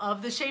shadow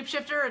of the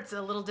shapeshifter. It's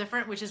a little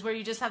different, which is where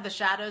you just have the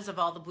shadows of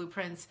all the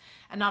blueprints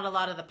and not a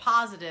lot of the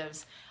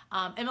positives.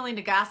 Emily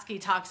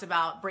Nagoski talks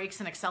about brakes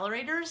and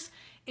accelerators.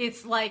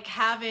 It's like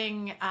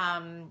having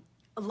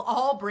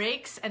all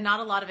brakes and not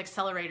a lot of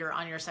accelerator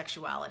on your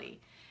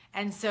sexuality.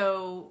 And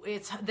so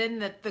it's then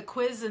that the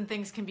quiz and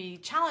things can be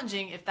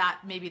challenging if that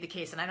may be the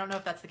case. And I don't know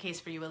if that's the case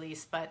for you,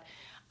 Elise, but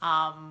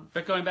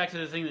going back to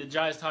the thing that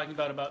Jai is talking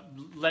about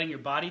letting your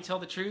body tell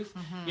the truth,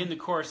 in the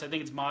course, I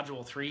think it's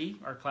module 3,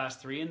 or class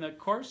 3 in the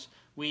course,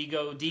 we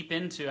go deep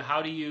into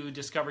how do you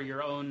discover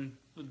your own,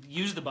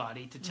 use the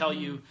body to tell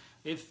you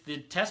if the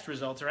test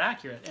results are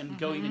accurate, and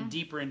go even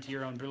deeper into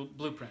your own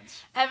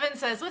blueprints. Evan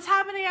says, what's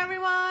happening,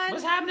 everyone?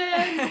 What's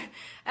happening?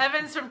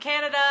 Evan's from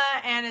Canada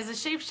and is a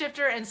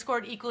shapeshifter and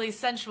scored equally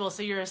sensual.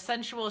 So you're a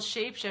sensual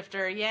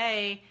shapeshifter.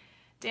 Yay.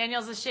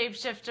 Daniel's a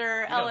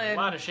shapeshifter. Ellen. A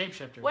lot of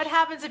shapeshifters. What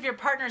happens if your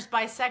partner's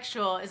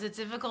bisexual? Is it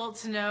difficult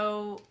to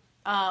know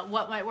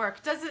what might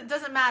work?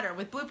 Doesn't matter.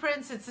 With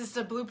blueprints, it's just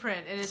a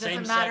blueprint. And it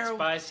doesn't matter.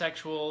 Same-sex,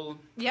 bisexual.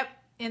 Yep.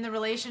 In the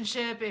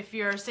relationship, if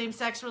you're a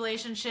same-sex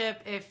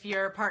relationship, if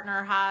your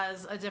partner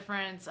has a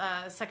different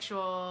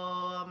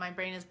sexual, my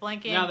brain is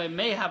blanking. Now, they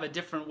may have a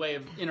different way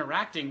of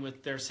interacting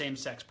with their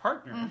same-sex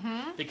partner.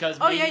 Because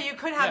you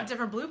could have a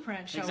different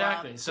blueprint show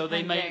Exactly. up. So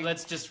they may,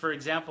 let's just, for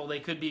example, they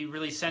could be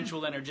really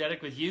sensual,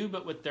 energetic with you,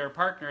 but with their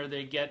partner,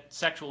 they get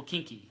sexual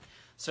kinky.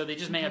 So they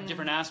just may have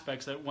different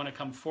aspects that want to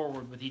come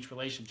forward with each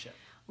relationship.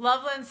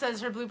 Loveland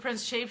says her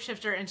blueprint's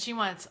shapeshifter and she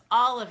wants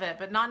all of it,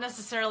 but not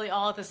necessarily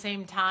all at the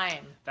same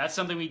time. That's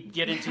something we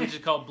get into, which is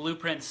called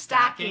blueprint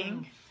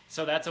stacking.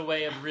 So that's a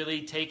way of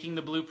really taking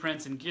the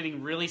blueprints and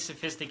getting really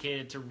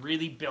sophisticated to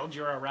really build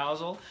your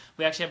arousal.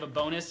 We actually have a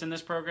bonus in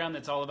this program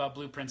that's all about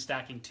blueprint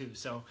stacking too.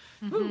 So,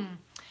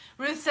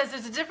 Ruth says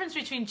there's a difference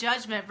between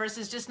judgment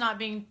versus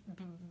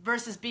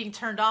being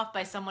turned off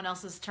by someone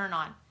else's turn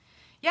on.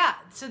 Yeah,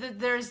 so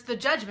there's the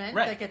judgment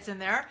that gets in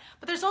there,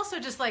 but there's also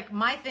just like,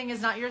 my thing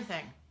is not your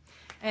thing.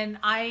 And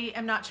I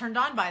am not turned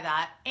on by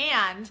that.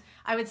 And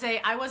I would say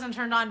I wasn't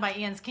turned on by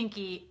Ian's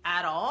kinky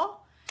at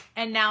all,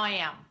 and now I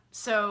am.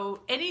 So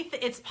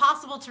it's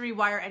possible to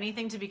rewire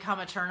anything to become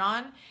a turn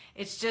on.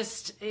 It's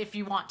just if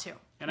you want to.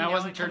 And I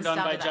wasn't turned on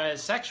by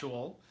Jaya's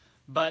sexual,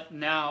 but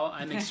now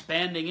I'm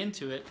expanding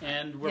into it,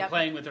 and we're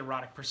playing with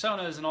erotic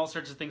personas and all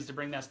sorts of things to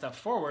bring that stuff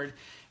forward.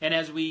 And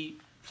as we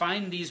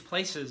find these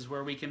places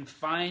where we can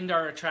find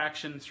our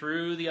attraction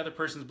through the other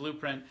person's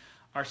blueprint,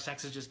 our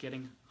sex is just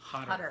getting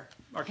hotter.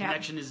 Our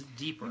connection is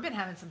deeper. We've been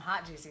having some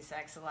hot, juicy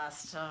sex the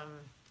last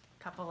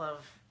couple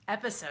of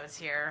episodes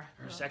here.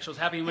 Her sexual's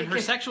happy. When her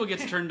sexual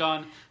gets turned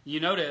on, you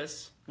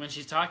notice when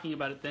she's talking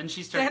about it, then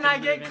she starts to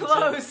move get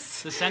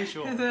close. The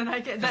sensual. Then I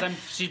get because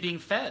she's being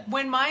fed.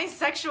 When my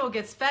sexual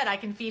gets fed, I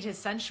can feed his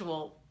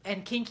sensual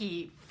and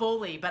kinky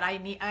fully, but I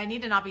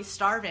need to not be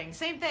starving.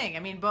 Same thing. I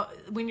mean,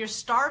 but when you're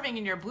starving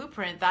in your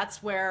blueprint,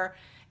 that's where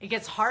it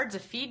gets hard to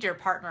feed your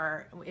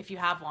partner if you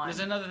have one. There's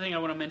another thing I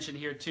want to mention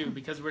here too,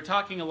 because we're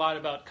talking a lot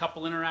about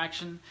couple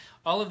interaction.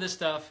 All of this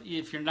stuff,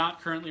 if you're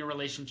not currently in a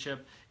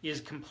relationship, is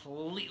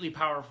completely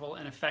powerful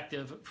and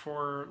effective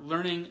for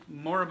learning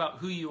more about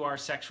who you are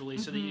sexually,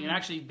 so that you can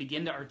actually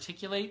begin to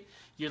articulate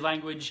your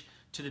language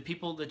to the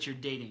people that you're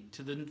dating,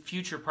 to the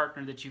future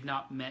partner that you've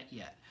not met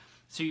yet.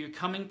 So you're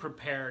coming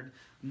prepared,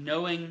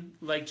 knowing,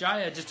 like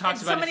Jaya just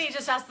talks about. Somebody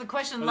just asked the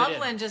question.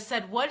 Loveland just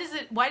said, "What is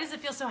it? Why does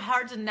it feel so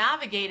hard to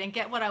navigate and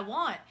get what I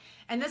want?"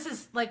 And this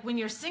is like when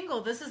you're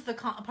single. This is the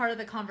part of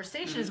the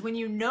conversation is when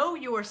you know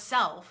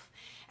yourself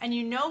and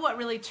you know what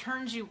really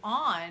turns you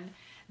on.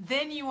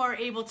 Then you are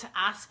able to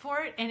ask for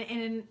it,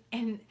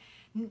 and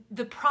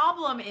the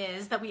problem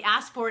is that we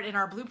ask for it in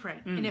our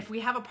blueprint. And if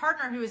we have a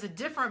partner who is a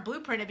different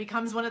blueprint, it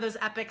becomes one of those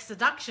epic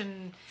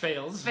seduction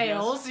fails.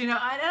 Yes. You know,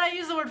 and I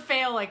use the word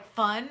fail like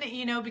fun,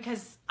 you know,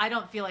 because I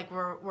don't feel like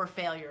we're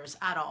failures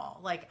at all.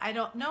 Like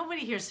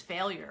nobody here's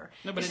failure.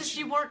 No, but it's just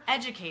you weren't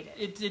educated.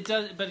 It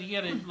does, but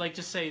you gotta like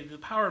just say the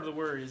power of the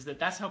word is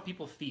that's how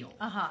people feel.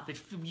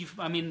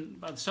 I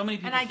mean, so many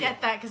people. And I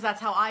get that because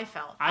that's how I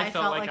felt. I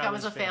felt like I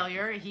was a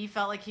failure. He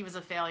felt like he was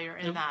a failure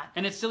in that.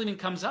 And it still even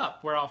comes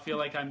up where I'll feel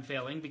like I'm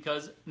failing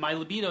because my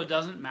libido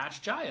doesn't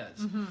match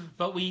Jaya's.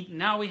 But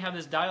now we have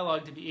this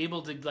dialogue to be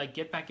able to like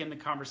get back in the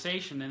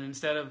conversation, and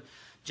instead of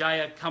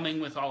Jaya coming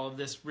with all of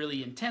this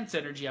really intense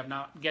energy of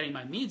not getting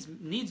my needs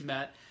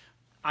met,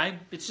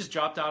 it's just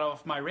dropped out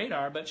off my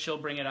radar, but she'll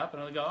bring it up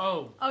and I'll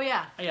go, oh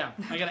yeah, I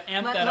gotta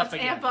amp that up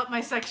again. Let's amp up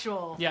my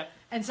sexual. Yeah.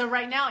 And so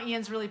right now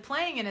Ian's really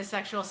playing in his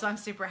sexual, so I'm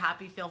super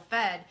happy, feel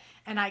fed,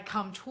 and I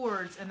come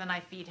towards and then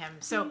I feed him.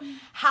 So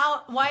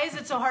why is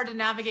it so hard to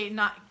navigate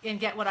and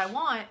get what I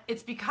want?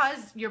 It's because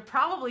you're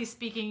probably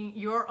speaking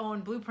your own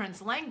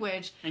blueprint's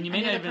language, and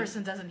the other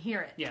person doesn't hear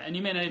it. Yeah, and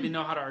you may not even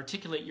know how to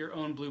articulate your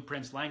own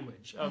blueprint's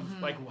language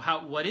of like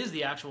what is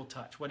the actual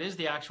touch, what is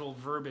the actual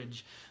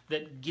verbiage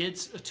that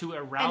gets to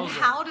arousal. And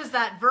how does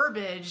that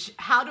verbiage,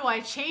 how do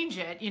I change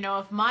it? You know,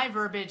 if my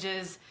verbiage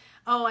is,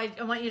 oh, I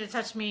want you to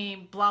touch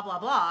me, blah, blah,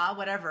 blah,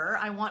 whatever.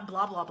 I want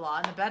blah, blah, blah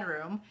in the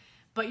bedroom.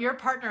 But your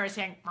partner is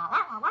saying,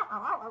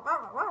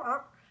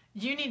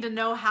 you need to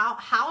know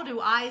how do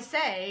I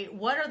say,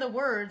 what are the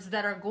words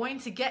that are going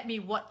to get me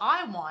what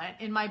I want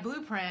in my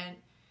blueprint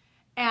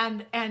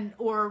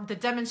or the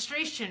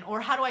demonstration, or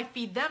how do I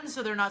feed them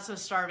so they're not so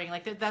starving?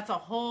 Like that's a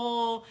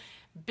whole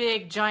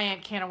big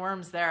giant can of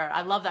worms there.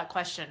 I love that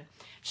question.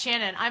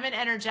 Shannon, I'm an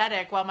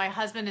energetic while my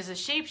husband is a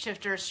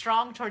shapeshifter,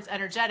 strong towards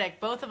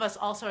energetic. Both of us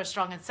also are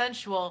strong and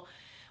sensual.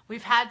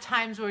 We've had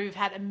times where we've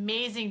had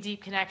amazing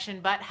deep connection,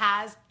 but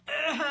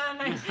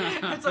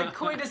it's like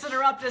coitus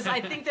interruptus.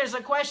 I think there's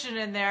a question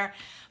in there.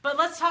 But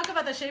let's talk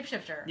about the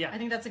shapeshifter. Yeah. I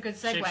think that's a good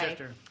segue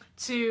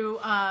to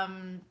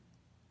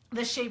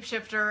the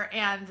shapeshifter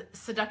and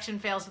seduction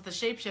fails with the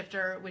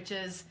shapeshifter, which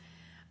is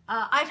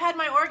I've had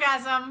my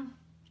orgasm.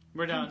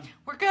 We're done.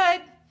 We're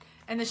good.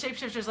 And the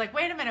shapeshifter's like,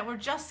 wait a minute, we're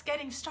just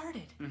getting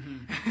started.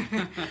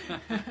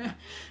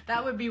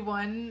 That would be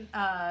one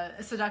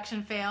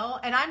seduction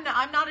fail. And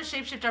I'm not a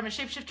shapeshifter. I'm a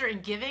shapeshifter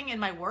in giving in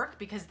my work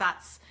because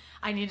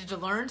I needed to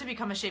learn to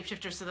become a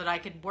shapeshifter so that I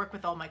could work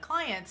with all my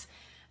clients.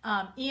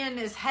 Ian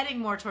is heading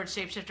more towards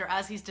shapeshifter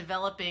as he's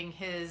developing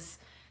his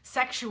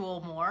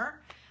sexual more.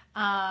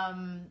 I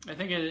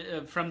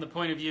think from the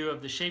point of view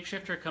of the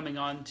shapeshifter coming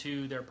on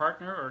to their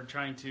partner or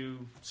trying to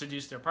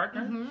seduce their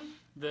partner,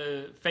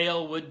 the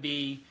fail would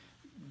be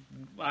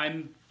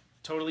I'm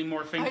totally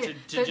morphing to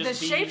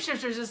just the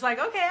shapeshifter's just like,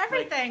 okay,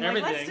 everything.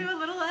 Like, let's do a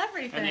little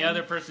everything. And the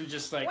other person's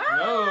just like,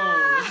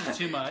 whoa, this is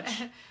too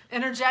much.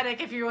 Energetic,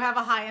 if you have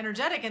a high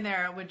energetic in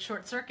there, it would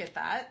short circuit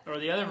that. Or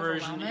the other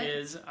version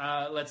is,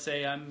 let's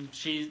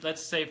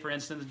say for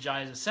instance,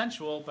 Jai is a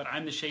sensual, but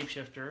I'm the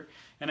shapeshifter,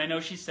 and I know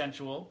she's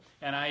sensual,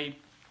 and I'm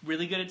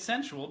really good at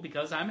sensual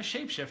because I'm a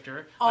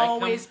shapeshifter.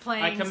 Always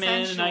playing sensual. I come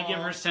in and I give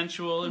her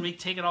sensual, and we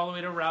take it all the way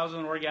to arousal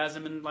and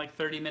orgasm in like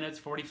 30 minutes,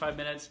 45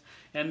 minutes,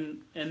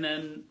 and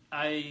then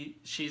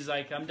she's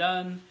like, I'm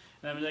done,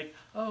 and I'm like,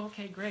 oh,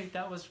 okay, great,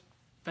 that was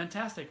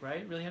fantastic,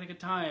 right? Really had a good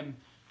time.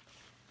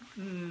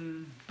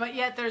 But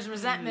yet there's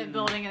resentment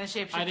building in the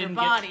shapeshifter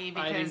body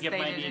because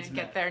they didn't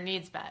get their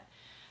needs met.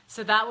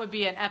 So that would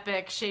be an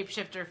epic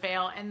shapeshifter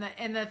fail.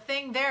 And the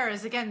thing there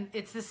is, again,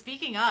 it's the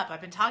speaking up.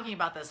 I've been talking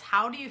about this.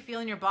 How do you feel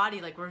in your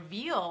body? Like,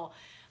 reveal.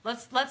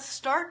 Let's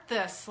start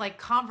this like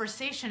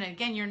conversation. And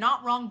again, you're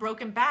not wrong,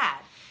 broken, bad.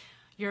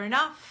 You're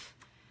enough,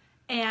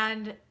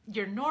 and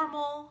you're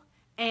normal.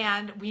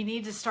 And we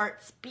need to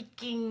start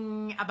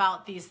speaking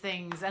about these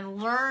things and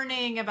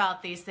learning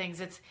about these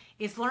things.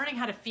 It's learning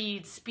how to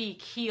feed,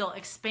 speak, heal,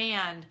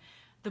 expand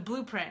the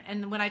blueprint.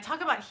 And when I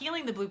talk about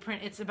healing the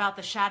blueprint, it's about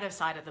the shadow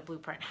side of the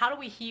blueprint. How do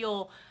we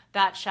heal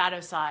that shadow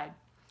side?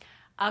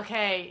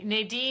 Okay,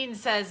 Nadine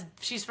says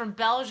she's from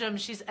Belgium.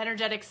 She's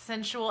energetic,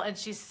 sensual, and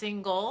she's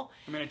single.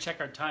 I'm going to check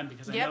our time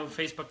because I know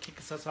Facebook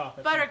kicks us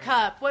off.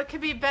 Buttercup, what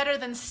could be better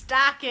than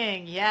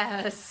stacking?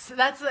 Yes,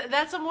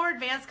 that's a more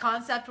advanced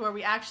concept where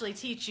we actually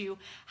teach you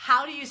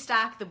how do you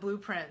stack the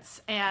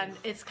blueprints. And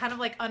it's kind of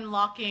like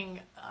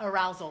unlocking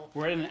arousal.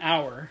 We're at an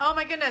hour. Oh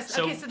my goodness.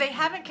 Okay, so they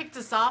haven't kicked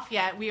us off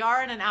yet. We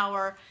are in an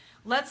hour.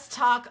 Let's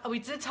talk. We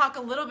did talk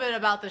a little bit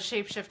about the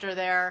shapeshifter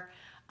there.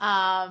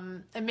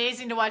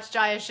 Amazing to watch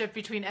Jaya shift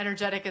between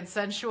energetic and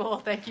sensual.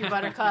 Thank you,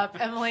 Buttercup.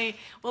 Emily,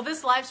 will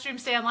this live stream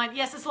stay online?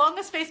 Yes, as long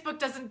as Facebook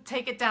doesn't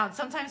take it down.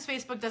 Sometimes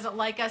Facebook doesn't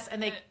like us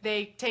and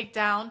they take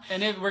down.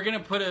 And we're gonna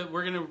put a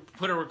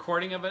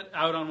recording of it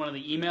out on one of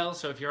the emails.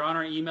 So if you're on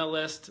our email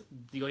list,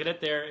 you'll get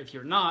it there. If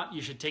you're not,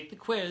 you should take the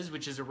quiz,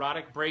 which is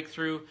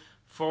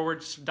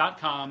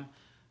eroticbreakthrough.com.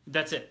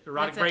 That's it.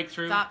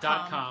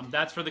 Eroticbreakthrough.com.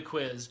 That's for the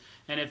quiz.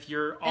 And if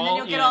you're all and then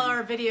you'll get all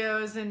our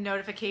videos and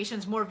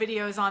notifications. More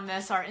videos on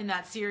this are in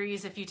that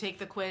series. If you take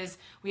the quiz,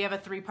 we have a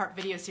 3-part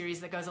video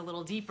series that goes a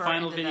little deeper.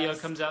 Final video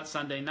comes out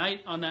Sunday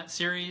night on that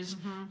series.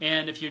 Mm-hmm.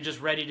 And if you're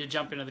just ready to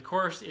jump into the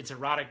course, it's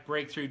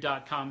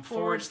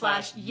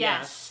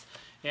eroticbreakthrough.com/yes.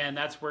 And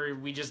that's where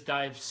we just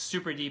dive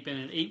super deep in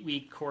an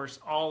 8-week course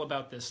all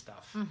about this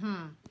stuff.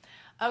 Mm-hmm.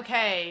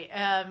 Okay.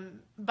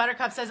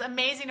 Buttercup says,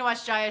 amazing to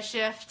watch Jaya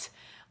shift.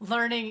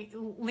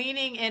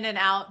 Leaning in and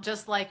out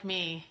just like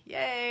me.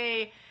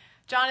 Yay.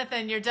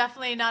 Jonathan, you're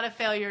definitely not a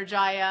failure,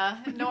 Jaya.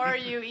 Nor are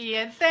you,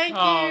 Ian. Thank you.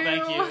 Oh,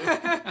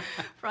 thank you.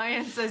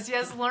 Brian says,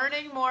 yes,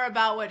 learning more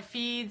about what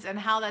feeds and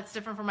how that's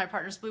different from my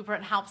partner's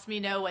blueprint helps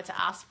me know what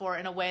to ask for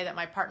in a way that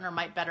my partner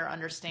might better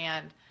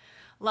understand.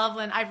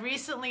 Loveland, I've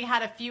recently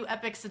had a few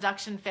epic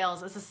seduction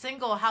fails. As a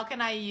single, how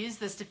can I use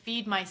this to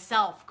feed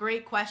myself?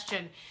 Great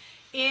question.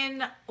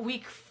 In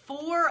week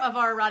 4 of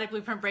our Erotic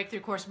Blueprint Breakthrough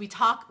course,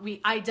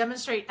 I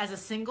demonstrate as a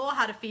single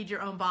how to feed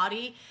your own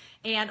body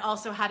and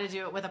also how to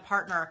do it with a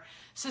partner.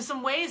 So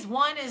some ways,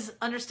 one is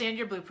understand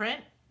your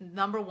blueprint.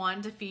 Number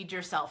 1, to feed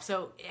yourself.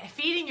 So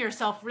feeding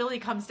yourself really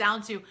comes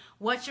down to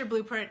what's your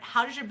blueprint,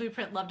 how does your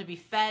blueprint love to be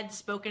fed,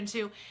 spoken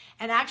to,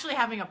 and actually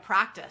having a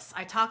practice.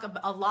 I talk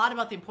a lot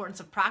about the importance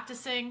of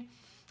practicing.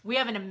 We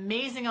have an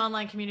amazing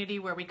online community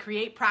where we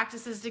create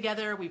practices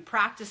together, we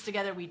practice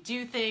together, we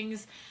do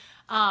things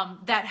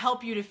that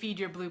help you to feed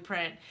your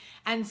blueprint.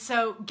 And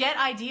so get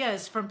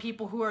ideas from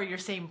people who are your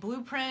same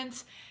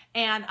blueprint.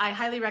 And I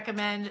highly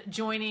recommend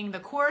joining the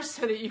course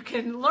so that you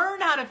can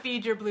learn how to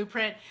feed your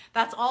blueprint.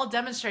 That's all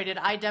demonstrated.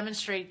 I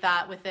demonstrate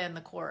that within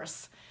the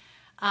course.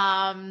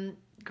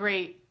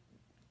 Great.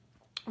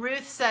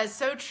 Ruth says,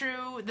 so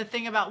true, the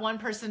thing about one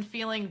person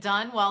feeling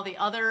done while the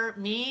other,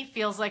 me,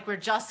 feels like we're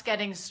just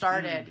getting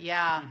started. Mm-hmm.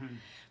 Yeah. Mm-hmm.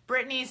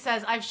 Brittany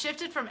says, I've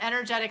shifted from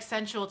energetic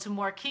sensual to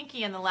more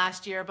kinky in the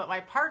last year, but my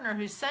partner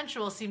who's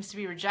sensual seems to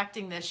be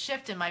rejecting this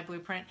shift in my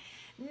blueprint.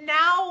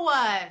 Now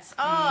what?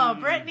 Oh,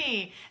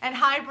 Brittany. And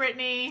hi,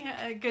 Brittany.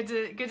 Good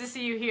to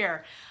see you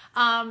here.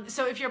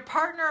 So if your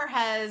partner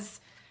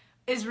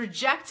is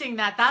rejecting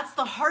that, that's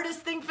the hardest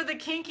thing for the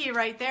kinky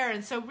right there.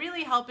 And so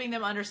really helping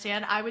them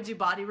understand, I would do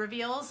body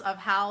reveals of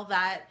how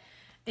that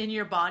in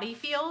your body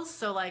feels.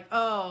 So like,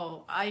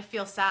 oh, I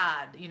feel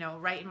sad,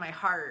 right in my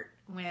heart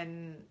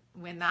when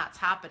that's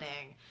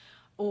happening,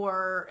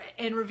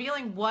 and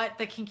revealing what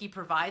the kinky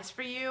provides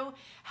for you,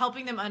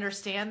 helping them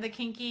understand the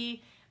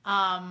kinky.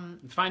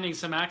 Finding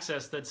some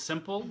access that's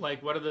simple,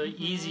 like what are the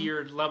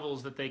easier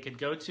levels that they could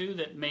go to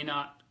that may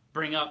not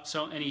bring up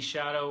any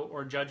shadow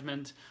or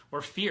judgment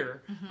or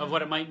fear of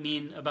what it might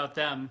mean about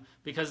them,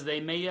 because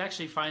they may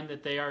actually find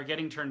that they are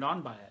getting turned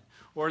on by it,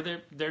 or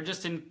they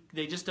just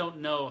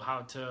don't know how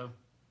to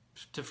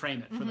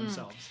frame it for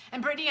themselves.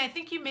 And Brittany, I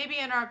think you may be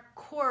in our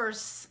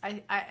course.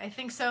 I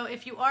think so.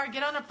 If you are,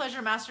 get on a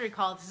pleasure mastery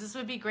call, because this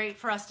would be great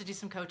for us to do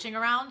some coaching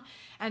around.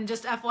 And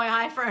just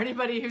FYI for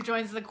anybody who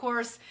joins the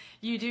course,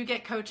 you do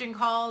get coaching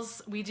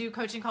calls. We do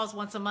coaching calls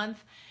once a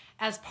month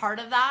as part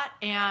of that,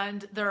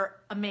 and they're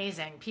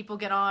amazing. People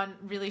get on,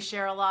 really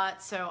share a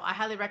lot. So I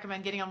highly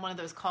recommend getting on one of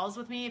those calls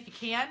with me if you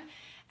can.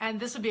 And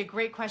this would be a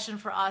great question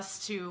for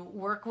us to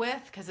work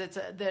with, because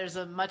there's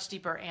a much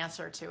deeper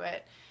answer to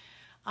it.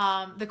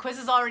 The quiz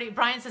is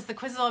Brian says, the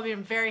quiz has already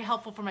been very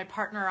helpful for my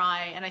partner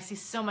and I see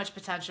so much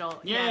potential.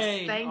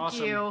 Yay, yes, thank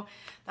awesome. you.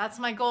 That's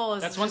my goal.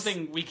 That's one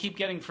thing we keep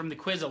getting from the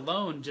quiz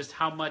alone, just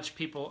how much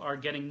people are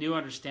getting new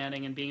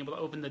understanding and being able to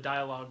open the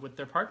dialogue with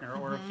their partner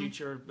or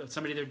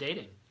somebody they're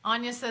dating.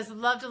 Anya says,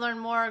 love to learn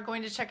more.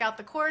 Going to check out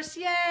the course.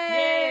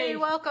 Yay! Yay!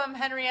 Welcome.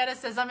 Henrietta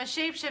says, I'm a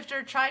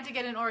shapeshifter. Tried to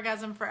get an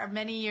orgasm for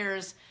many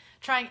years.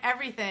 Trying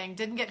everything.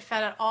 Didn't get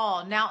fed at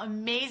all. Now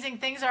amazing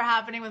things are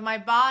happening with my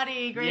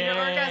body. Greater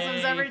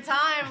orgasms every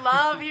time.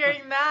 Love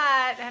hearing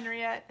that,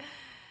 Henriette.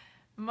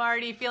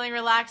 Marty, feeling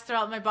relaxed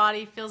throughout my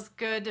body. Feels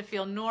good to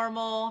feel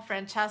normal.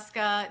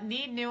 Francesca,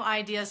 need new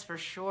ideas for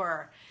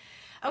sure.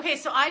 Okay,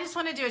 so I just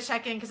want to do a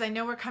check-in because I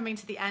know we're coming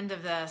to the end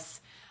of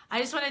this. I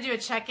just want to do a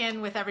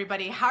check-in with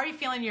everybody. How are you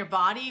feeling in your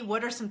body?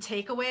 What are some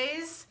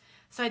takeaways?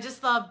 So I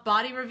just love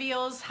body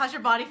reveals. How's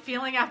your body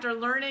feeling after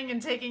learning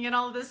and taking in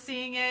all of this,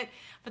 seeing it?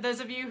 For those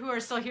of you who are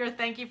still here,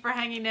 thank you for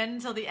hanging in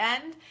until the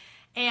end.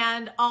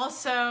 And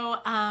also,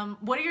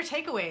 what are your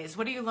takeaways?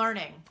 What are you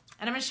learning?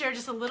 And I'm going to share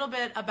just a little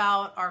bit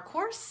about our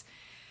course.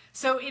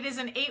 So it is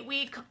an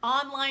 8-week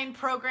online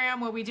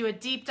program where we do a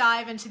deep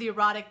dive into the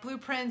erotic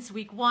blueprints.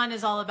 Week 1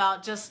 is all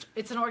about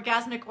it's an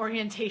orgasmic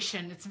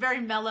orientation. It's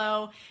very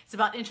mellow. It's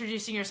about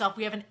introducing yourself.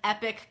 We have an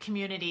epic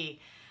community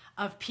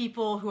of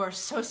people who are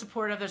so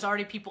supportive. There's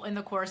already people in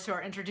the course who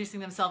are introducing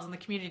themselves, and the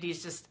community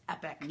is just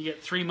epic. You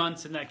get 3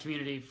 months in that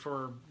community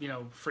for,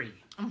 free.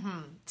 Mm-hmm.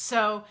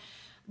 So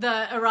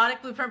the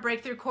Erotic Blueprint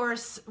Breakthrough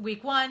course,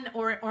 week 1,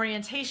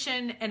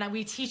 orientation, and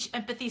we teach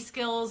empathy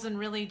skills and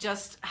really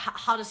just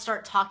how to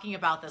start talking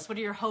about this. What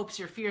are your hopes,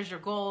 your fears, your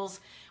goals?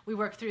 We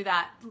work through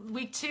that.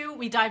 Week 2,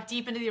 we dive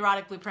deep into the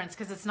erotic blueprints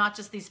because it's not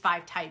just these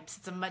 5 types.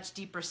 It's a much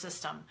deeper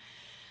system.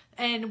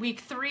 And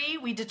week 3,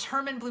 we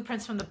determine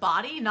blueprints from the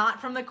body,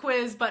 not from the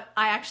quiz, but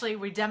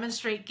we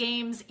demonstrate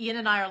games. Ian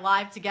and I are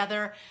live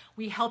together.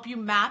 We help you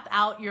map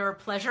out your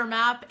pleasure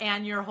map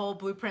and your whole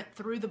blueprint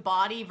through the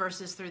body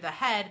versus through the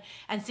head,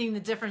 and seeing the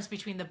difference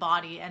between the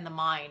body and the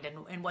mind,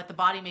 and what the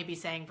body may be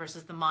saying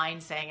versus the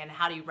mind saying, and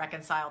how do you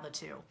reconcile the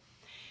two.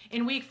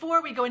 In week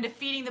 4, we go into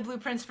feeding the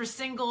blueprints for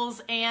singles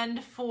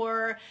and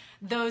for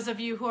those of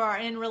you who are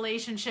in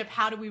relationship.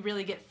 How do we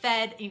really get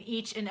fed in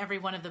each and every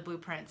one of the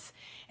blueprints?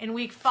 In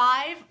week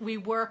 5, we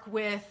work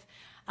with,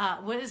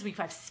 what is week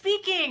 5?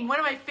 Speaking, one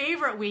of my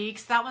favorite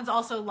weeks. That one's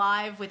also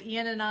live with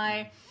Ian and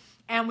I.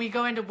 And we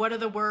go into what are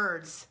the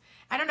words.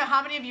 I don't know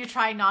how many of you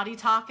try naughty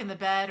talk in the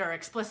bed or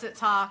explicit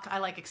talk. I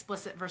like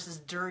explicit versus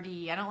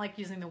dirty. I don't like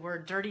using the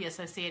word dirty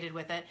associated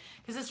with it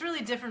because it's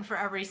really different for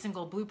every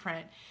single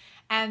blueprint.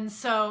 And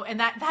so,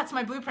 that's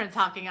my blueprint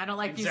talking. I don't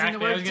like using the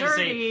word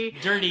dirty. Say,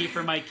 dirty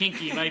for my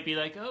kinky might be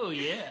like, oh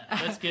yeah,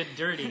 let's get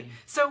dirty.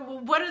 So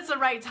what is the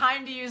right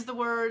time to use the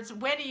words?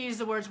 When to use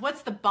the words?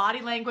 What's the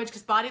body language?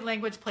 Because body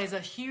language plays a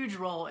huge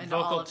role in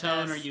all of this.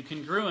 Vocal tone, are you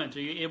congruent? Are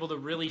you able to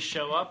really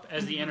show up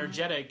as the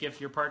energetic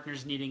if your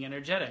partner's needing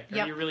energetic?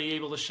 Are you really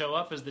able to show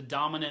up as the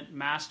dominant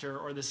master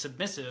or the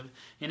submissive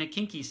in a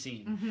kinky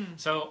scene?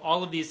 So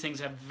all of these things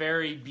have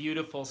very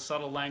beautiful,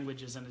 subtle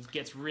languages, and it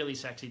gets really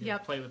sexy to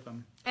play with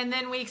them. And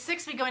then week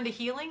 6, we go into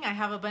healing. I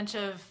have a bunch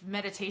of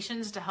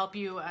meditations to help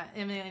you,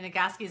 Emily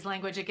Nagoski's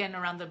language, again,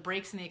 around the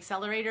brakes and the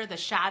accelerator. The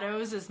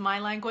shadows is my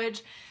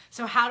language.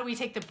 So how do we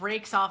take the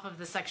brakes off of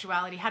the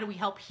sexuality? How do we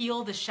help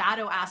heal the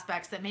shadow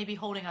aspects that may be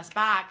holding us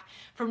back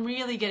from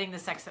really getting the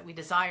sex that we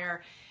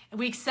desire?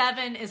 Week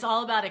 7 is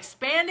all about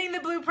expanding the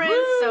blueprint.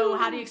 Woo! So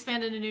how do you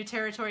expand into new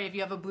territory? If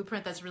you have a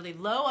blueprint that's really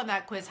low on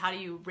that quiz, how do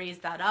you raise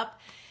that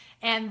up?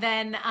 And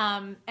then,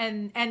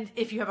 and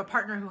if you have a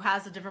partner who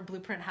has a different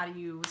blueprint, how do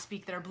you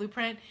speak their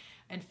blueprint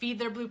and feed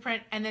their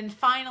blueprint? And then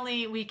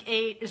finally, week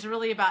 8 is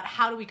really about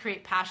how do we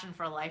create passion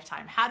for a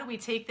lifetime? How do we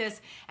take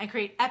this and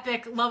create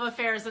epic love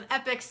affairs and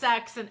epic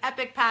sex and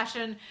epic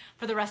passion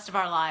for the rest of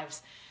our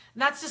lives?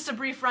 And that's just a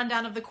brief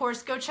rundown of the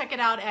course. Go check it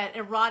out at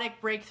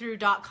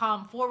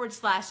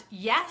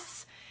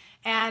eroticbreakthrough.com/yes.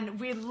 And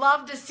we'd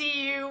love to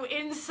see you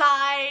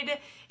inside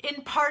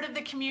in part of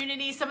the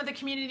community. Some of the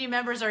community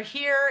members are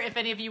here. If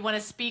any of you want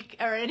to speak,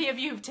 or any of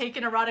you who've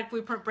taken Erotic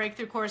Blueprint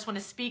Breakthrough course want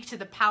to speak to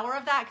the power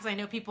of that, because I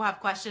know people have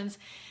questions.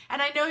 And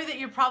I know that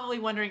you're probably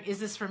wondering, is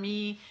this for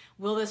me?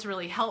 Will this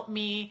really help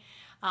me?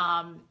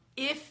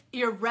 If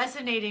you're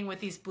resonating with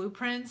these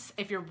blueprints,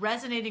 if you're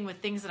resonating with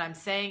things that I'm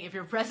saying, if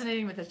you're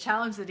resonating with the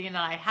challenge that Ian and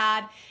I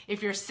had,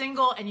 if you're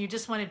single and you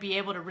just want to be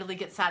able to really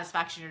get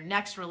satisfaction in your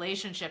next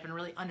relationship and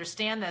really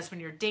understand this when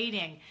you're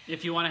dating.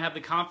 If you want to have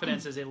the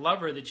confidence as a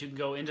lover that you can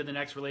go into the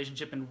next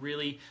relationship and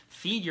really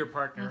feed your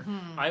partner.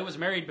 I was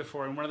married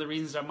before, and one of the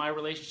reasons that my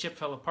relationship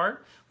fell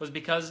apart was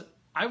because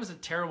I was a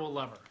terrible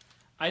lover.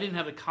 I didn't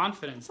have the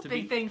confidence to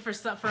be... Big thing for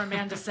a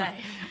man to say.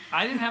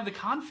 I didn't have the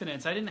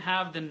confidence. I didn't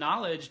have the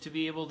knowledge to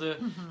be able to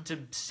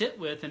sit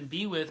with and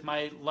be with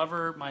my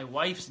lover, my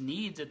wife's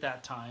needs at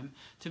that time,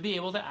 to be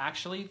able to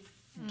actually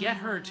get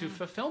her to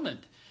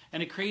fulfillment.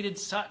 And it created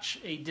such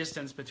a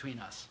distance between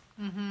us.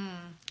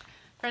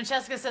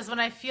 Francesca says, when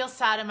I feel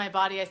sad in my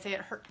body, I say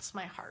it hurts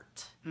my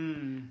heart.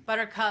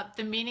 Buttercup,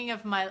 the meaning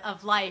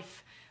of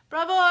life.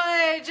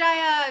 Bravo,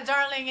 Jaya,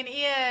 darling, and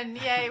Ian.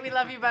 Yay, we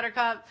love you,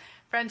 Buttercup.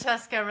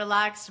 Francesca,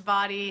 relaxed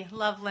body.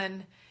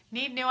 Loveland,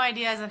 need new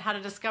ideas on how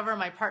to discover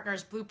my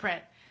partner's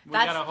blueprint.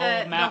 That's got a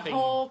whole mapping. The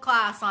whole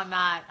class on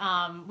that.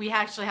 We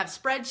actually have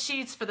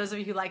spreadsheets for those of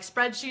you who like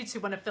spreadsheets, who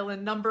want to fill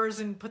in numbers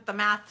and put the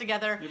math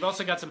together. We've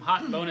also got some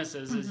hot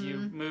bonuses as you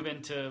move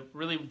into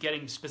really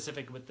getting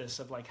specific with this,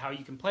 of like how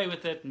you can play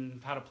with it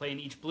and how to play in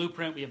each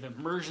blueprint. We have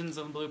immersions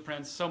on the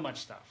blueprints, so much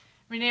stuff.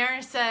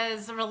 Rainier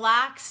says,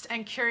 relaxed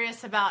and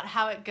curious about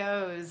how it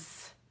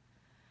goes.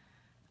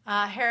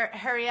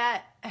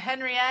 Henriette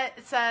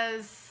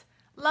says,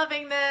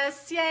 loving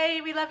this.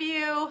 Yay, we love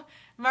you.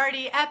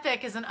 Marty,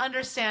 epic is an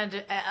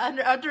understatement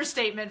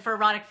for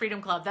Erotic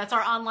Freedom Club. That's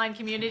our online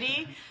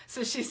community.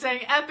 So she's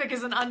saying epic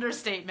is an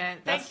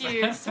understatement. Thank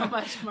you so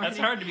much, Marty. That's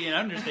hard to be an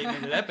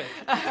understatement at epic.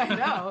 I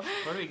know.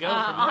 Where do we go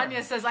from there?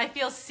 Anya says, I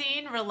feel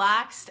seen,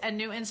 relaxed, and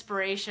new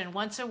inspiration.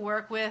 Want to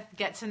work with,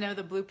 get to know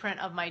the blueprint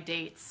of my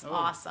dates. Oh,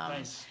 awesome.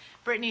 Nice.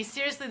 Brittany,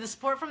 seriously, the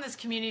support from this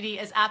community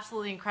is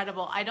absolutely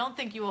incredible. I don't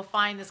think you will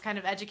find this kind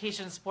of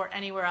education and support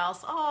anywhere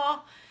else.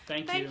 Oh,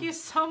 thank you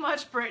so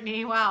much,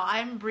 Brittany. Wow,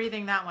 I'm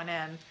breathing that one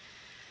in.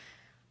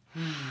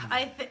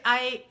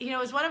 It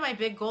was one of my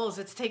big goals.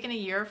 It's taken a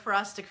year for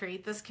us to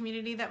create this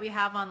community that we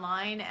have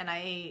online, and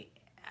I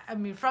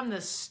mean, from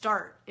the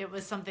start, it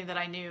was something that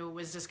I knew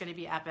was just going to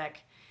be epic,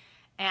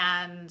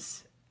 and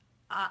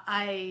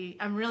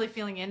I'm really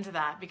feeling into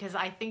that, because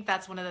I think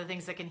that's one of the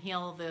things that can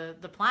heal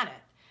the planet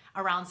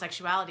around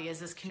sexuality,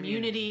 is this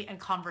community and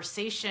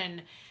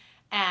conversation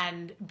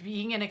and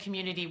being in a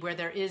community where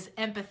there is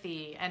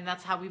empathy. And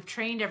that's how we've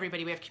trained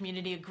everybody. We have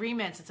community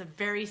agreements. It's a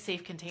very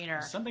safe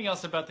container. Something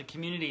else about the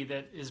community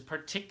that is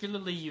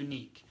particularly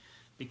unique,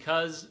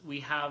 because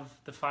we have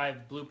the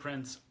 5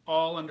 blueprints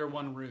all under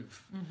one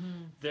roof.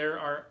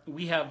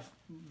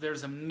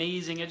 There's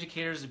amazing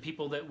educators and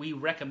people that we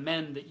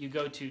recommend that you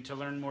go to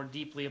learn more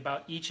deeply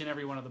about each and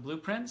every one of the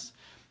blueprints.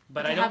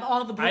 But I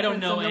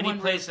don't know any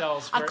place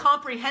else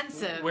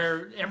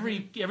where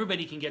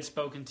everybody can get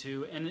spoken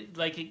to, and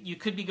like you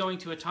could be going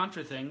to a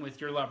tantra thing with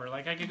your lover.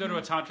 Like I could go to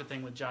a tantra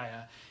thing with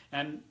Jaya,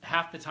 and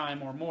half the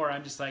time or more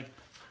I'm just like,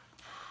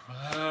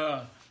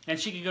 and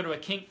she could go to a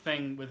kink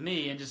thing with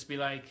me and just be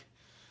like.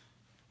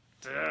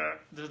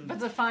 But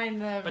to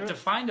find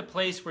a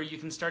place where you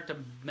can start to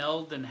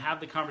meld and have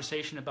the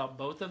conversation about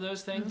both of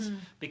those things,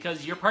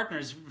 because your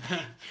partner's.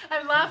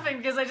 I'm laughing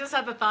because I just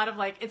had the thought of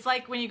like, it's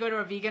like when you go to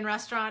a vegan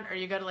restaurant or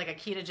you go to like a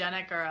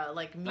ketogenic or a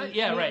like meat.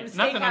 Right.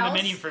 Nothing on the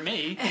menu for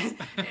me.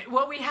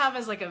 What we have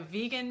is like a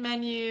vegan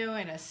menu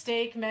and a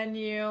steak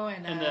menu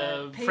and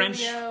a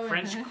paleo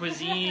French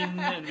cuisine,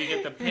 and we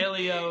get the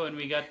paleo, and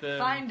we got the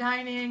fine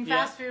dining,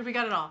 fast food. We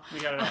got it all.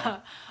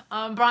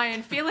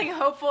 Brian, feeling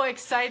hopeful,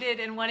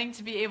 excited, and wanting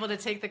to be able to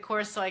take the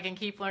course so I can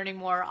keep learning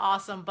more.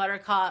 Awesome.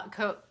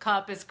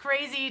 Buttercup is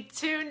crazy.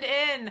 Tuned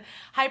in.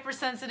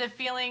 Hypersensitive,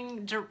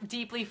 feeling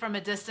deeply from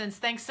a distance.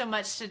 Thanks so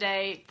much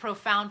today.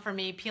 Profound for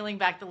me. Peeling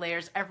back the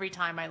layers every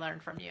time I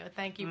learn from you.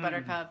 Thank you,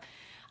 Buttercup.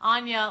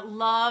 Anya,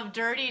 love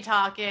dirty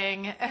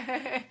talking.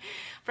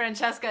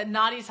 Francesca,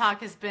 naughty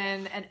talk has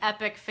been an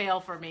epic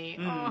fail for me.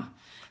 Oh,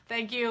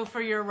 thank you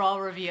for your raw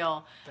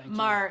reveal.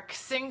 Mark,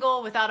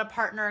 single without a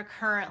partner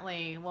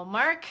currently. Well,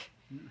 Mark,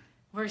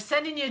 we're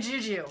sending you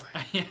juju.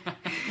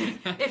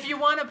 If you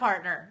want a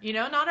partner,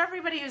 not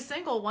everybody who's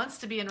single wants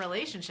to be in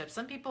relationships.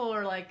 Some people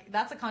are like,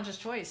 that's a conscious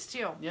choice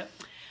too. Yep.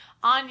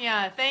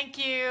 Anya,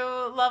 thank you.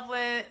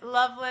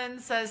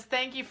 Loveland says,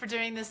 thank you for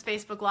doing this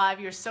Facebook Live.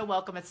 You're so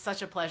welcome. It's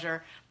such a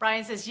pleasure.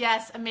 Brian says,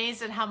 yes,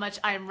 amazed at how much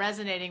I am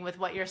resonating with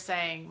what you're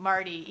saying.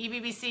 Marty,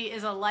 EBBC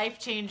is a life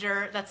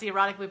changer. That's the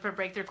Erotic Blueprint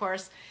Breakthrough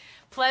Course.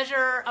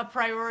 Pleasure, a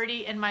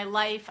priority in my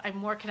life. I'm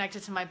more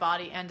connected to my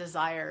body and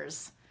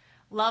desires.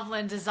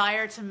 Loveland,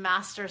 desire to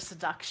master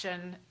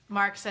seduction.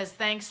 Mark says,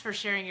 thanks for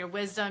sharing your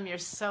wisdom. You're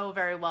so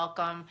very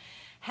welcome.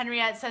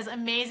 Henriette says,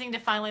 amazing to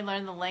finally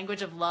learn the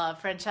language of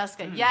love.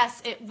 Francesca,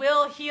 yes, it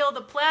will heal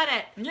the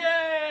planet.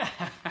 Yeah!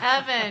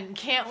 Evan,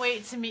 can't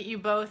wait to meet you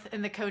both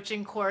in the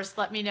coaching course.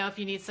 Let me know if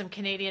you need some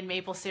Canadian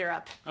maple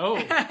syrup. Oh,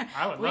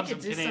 I would love some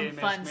Canadian maple syrup. We could do some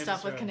fun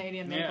stuff with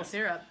Canadian maple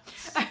syrup.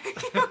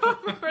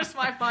 Of course,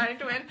 my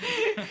mind went.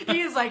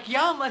 He's like,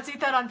 yum, let's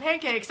eat that on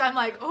pancakes. I'm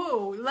like,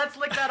 ooh, let's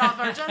lick that off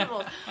our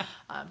genitals.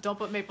 Don't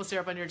put maple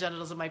syrup on your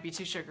genitals. It might be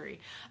too sugary.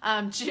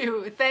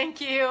 Ju, thank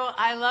you.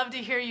 I love to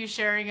hear you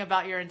sharing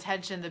about your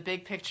intention, the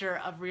big picture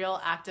of real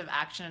active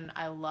action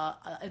I love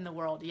in the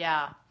world.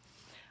 Yeah.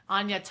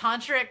 Anya,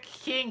 tantric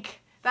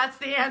kink. That's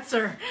the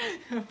answer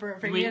for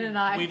Ian and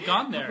I. We've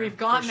gone there. We've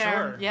gone there.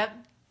 Sure. Yep.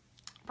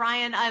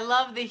 Brian, I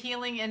love the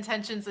healing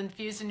intentions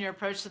infused in your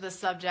approach to this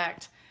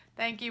subject.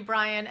 Thank you,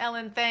 Brian.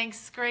 Ellen,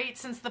 thanks. Great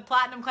since the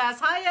platinum class.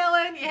 Hi,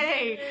 Ellen.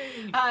 Yay.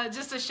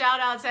 Just a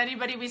shout out to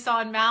anybody we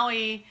saw in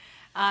Maui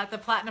at the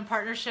Platinum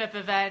Partnership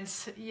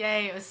event.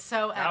 Yay, it was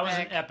so epic. That was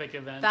an epic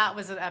event. That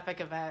was an epic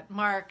event.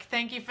 Mark,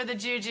 thank you for the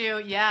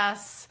juju.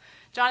 Yes.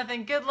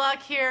 Jonathan, good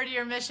luck here to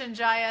your mission,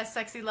 Jaya.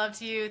 Sexy love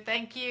to you.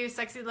 Thank you.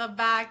 Sexy love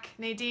back.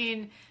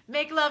 Nadine,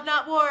 make love,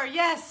 not war.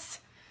 Yes.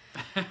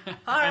 All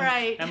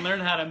right. And learn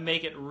how to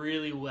make it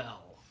really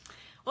well.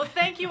 Well,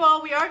 thank you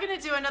all. We are going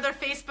to do another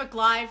Facebook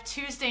Live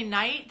Tuesday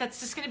night. That's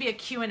just going to be a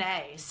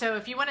Q&A. So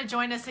if you want to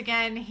join us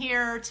again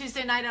here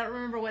Tuesday night, I don't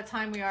remember what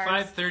time we are.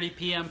 5:30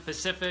 p.m.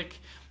 Pacific.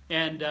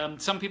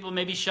 And some people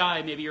may be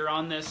shy. Maybe you're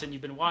on this and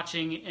you've been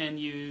watching and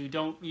you're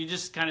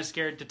just kind of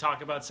scared to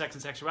talk about sex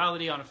and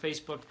sexuality on a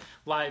Facebook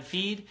Live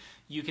feed.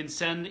 You can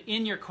send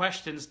in your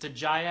questions to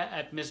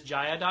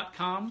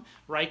jaya@missjaya.com.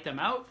 Write them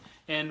out.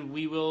 And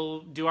we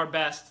will do our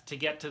best to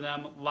get to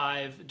them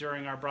live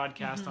during our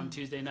broadcast on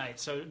Tuesday night.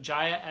 So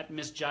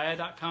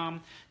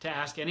jaya@missjaya.com to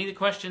ask any of the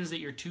questions that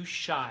you're too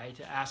shy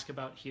to ask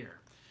about here.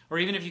 Or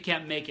even if you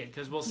can't make it,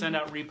 because we'll send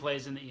out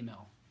replays in the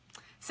email.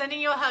 Sending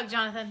you a hug,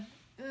 Jonathan.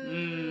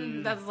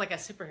 That was like a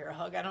superhero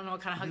hug. I don't know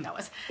what kind of hug that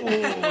was.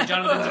 Oh,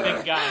 Jonathan's a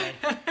big guy.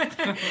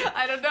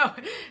 I don't know.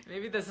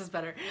 Maybe this is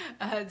better.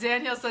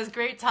 Daniel says,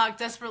 great talk,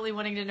 desperately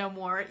wanting to know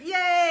more.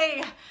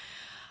 Yay!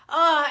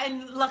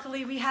 And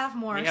luckily we have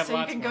more, so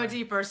you can go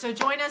deeper. So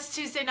join us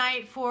Tuesday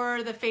night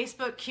for the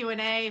Facebook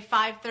Q&A,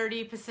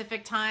 5:30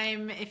 Pacific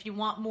time, if you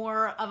want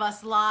more of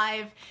us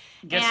live.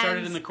 Get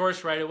started in the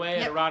course right away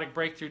at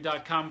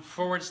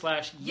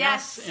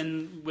eroticbreakthrough.com/yes.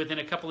 And within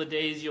a couple of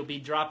days, you'll be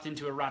dropped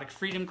into Erotic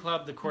Freedom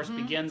Club. The course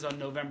begins on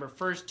November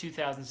 1st,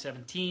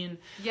 2017.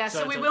 Yeah,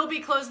 so we will be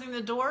closing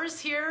the doors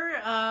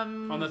here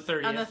on the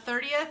 30th. On the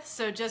 30th.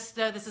 So just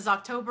this is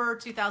October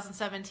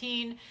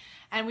 2017.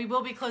 And we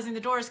will be closing the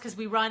doors because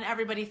we run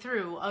everybody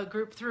through, a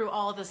group through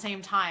all at the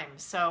same time.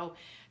 So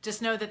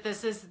just know that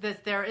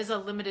there is a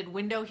limited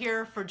window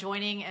here for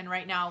joining, and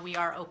right now we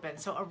are open.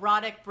 So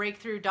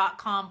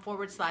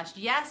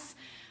eroticbreakthrough.com/yes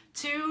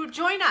to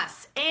join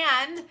us.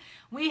 And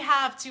we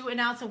have to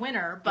announce a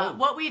winner, but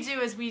what we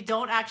do is we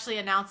don't actually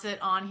announce it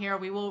on here.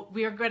 We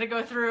are going to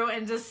go through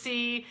and just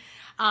see.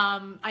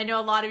 I know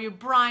a lot of you,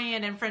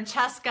 Brian and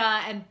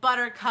Francesca and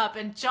Buttercup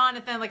and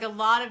Jonathan, like a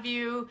lot of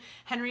you,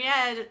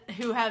 Henriette,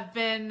 who have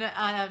been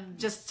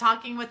just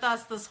talking with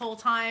us this whole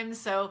time.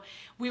 So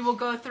we will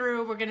go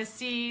through. We're going to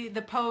see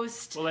the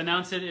post. We'll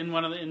announce it in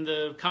in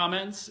the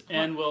comments,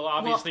 and we'll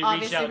obviously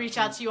reach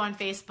out to you on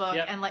Facebook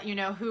and let you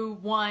know who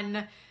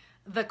won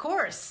the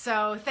course.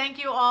 So thank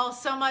you all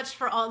so much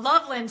for all.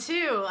 Loveland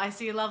too. I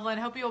see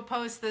Loveland. Hope you will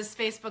post this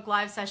Facebook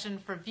Live session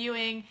for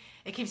viewing.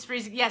 It keeps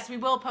freezing. Yes, we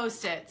will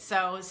post it.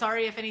 So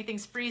sorry if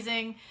anything's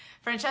freezing.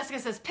 Francesca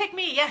says, pick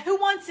me. Yeah, who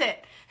wants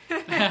it? Who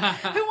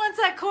wants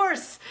that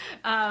course?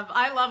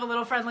 I love a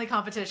little friendly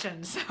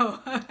competition. So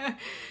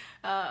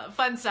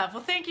fun stuff.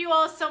 Well, thank you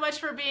all so much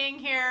for being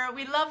here.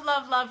 We love,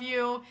 love, love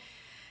you.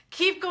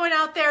 Keep going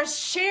out there,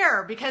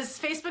 share, because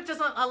Facebook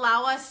doesn't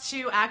allow us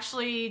to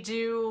actually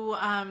do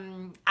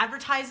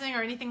advertising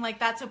or anything like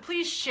that. So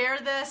please share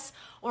this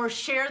or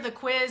share the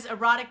quiz,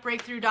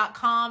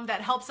 eroticbreakthrough.com.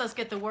 That helps us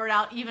get the word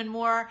out even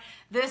more.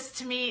 This,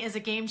 to me, is a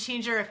game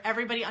changer. If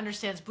everybody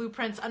understands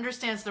blueprints,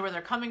 understands where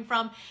they're coming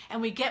from, and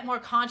we get more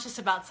conscious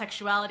about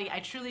sexuality,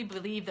 I truly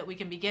believe that we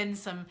can begin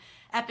some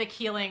epic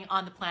healing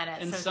on the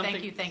planet. And so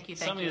thank you.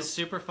 Something that's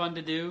super fun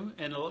to do,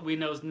 and we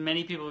know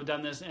many people have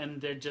done this, and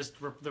they're just,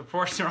 the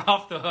reports are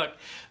off the hook.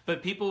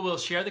 But people will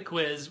share the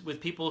quiz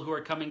with people who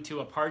are coming to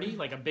a party,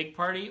 like a big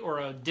party or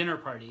a dinner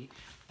party.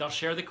 They'll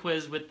share the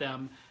quiz with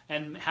them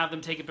and have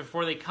them take it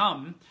before they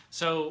come.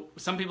 So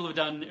some people have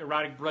done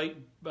erotic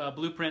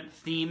blueprint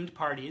themed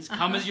parties.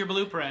 Come as your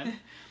blueprint.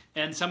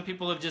 And some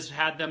people have just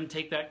had them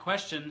take that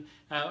question,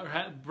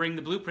 bring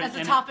the blueprint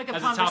as a topic of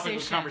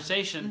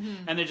conversation,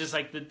 and they're just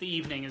like, the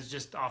evening is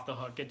just off the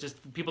hook.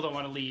 People don't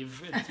want to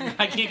leave.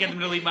 I can't get them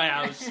to leave my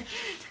house.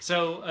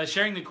 So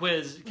sharing the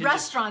quiz.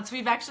 Restaurants,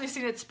 we've actually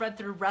seen it spread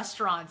through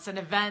restaurants and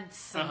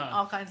events and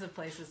all kinds of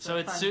places. So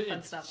it's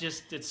fun stuff.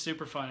 It's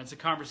super fun. It's a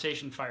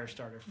conversation fire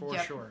starter for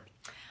sure.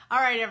 All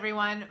right,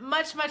 everyone.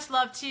 Much, much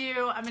love to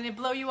you. I'm going to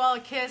blow you all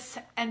a kiss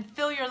and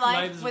fill your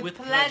life with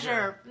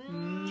pleasure.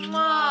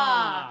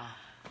 Mwah.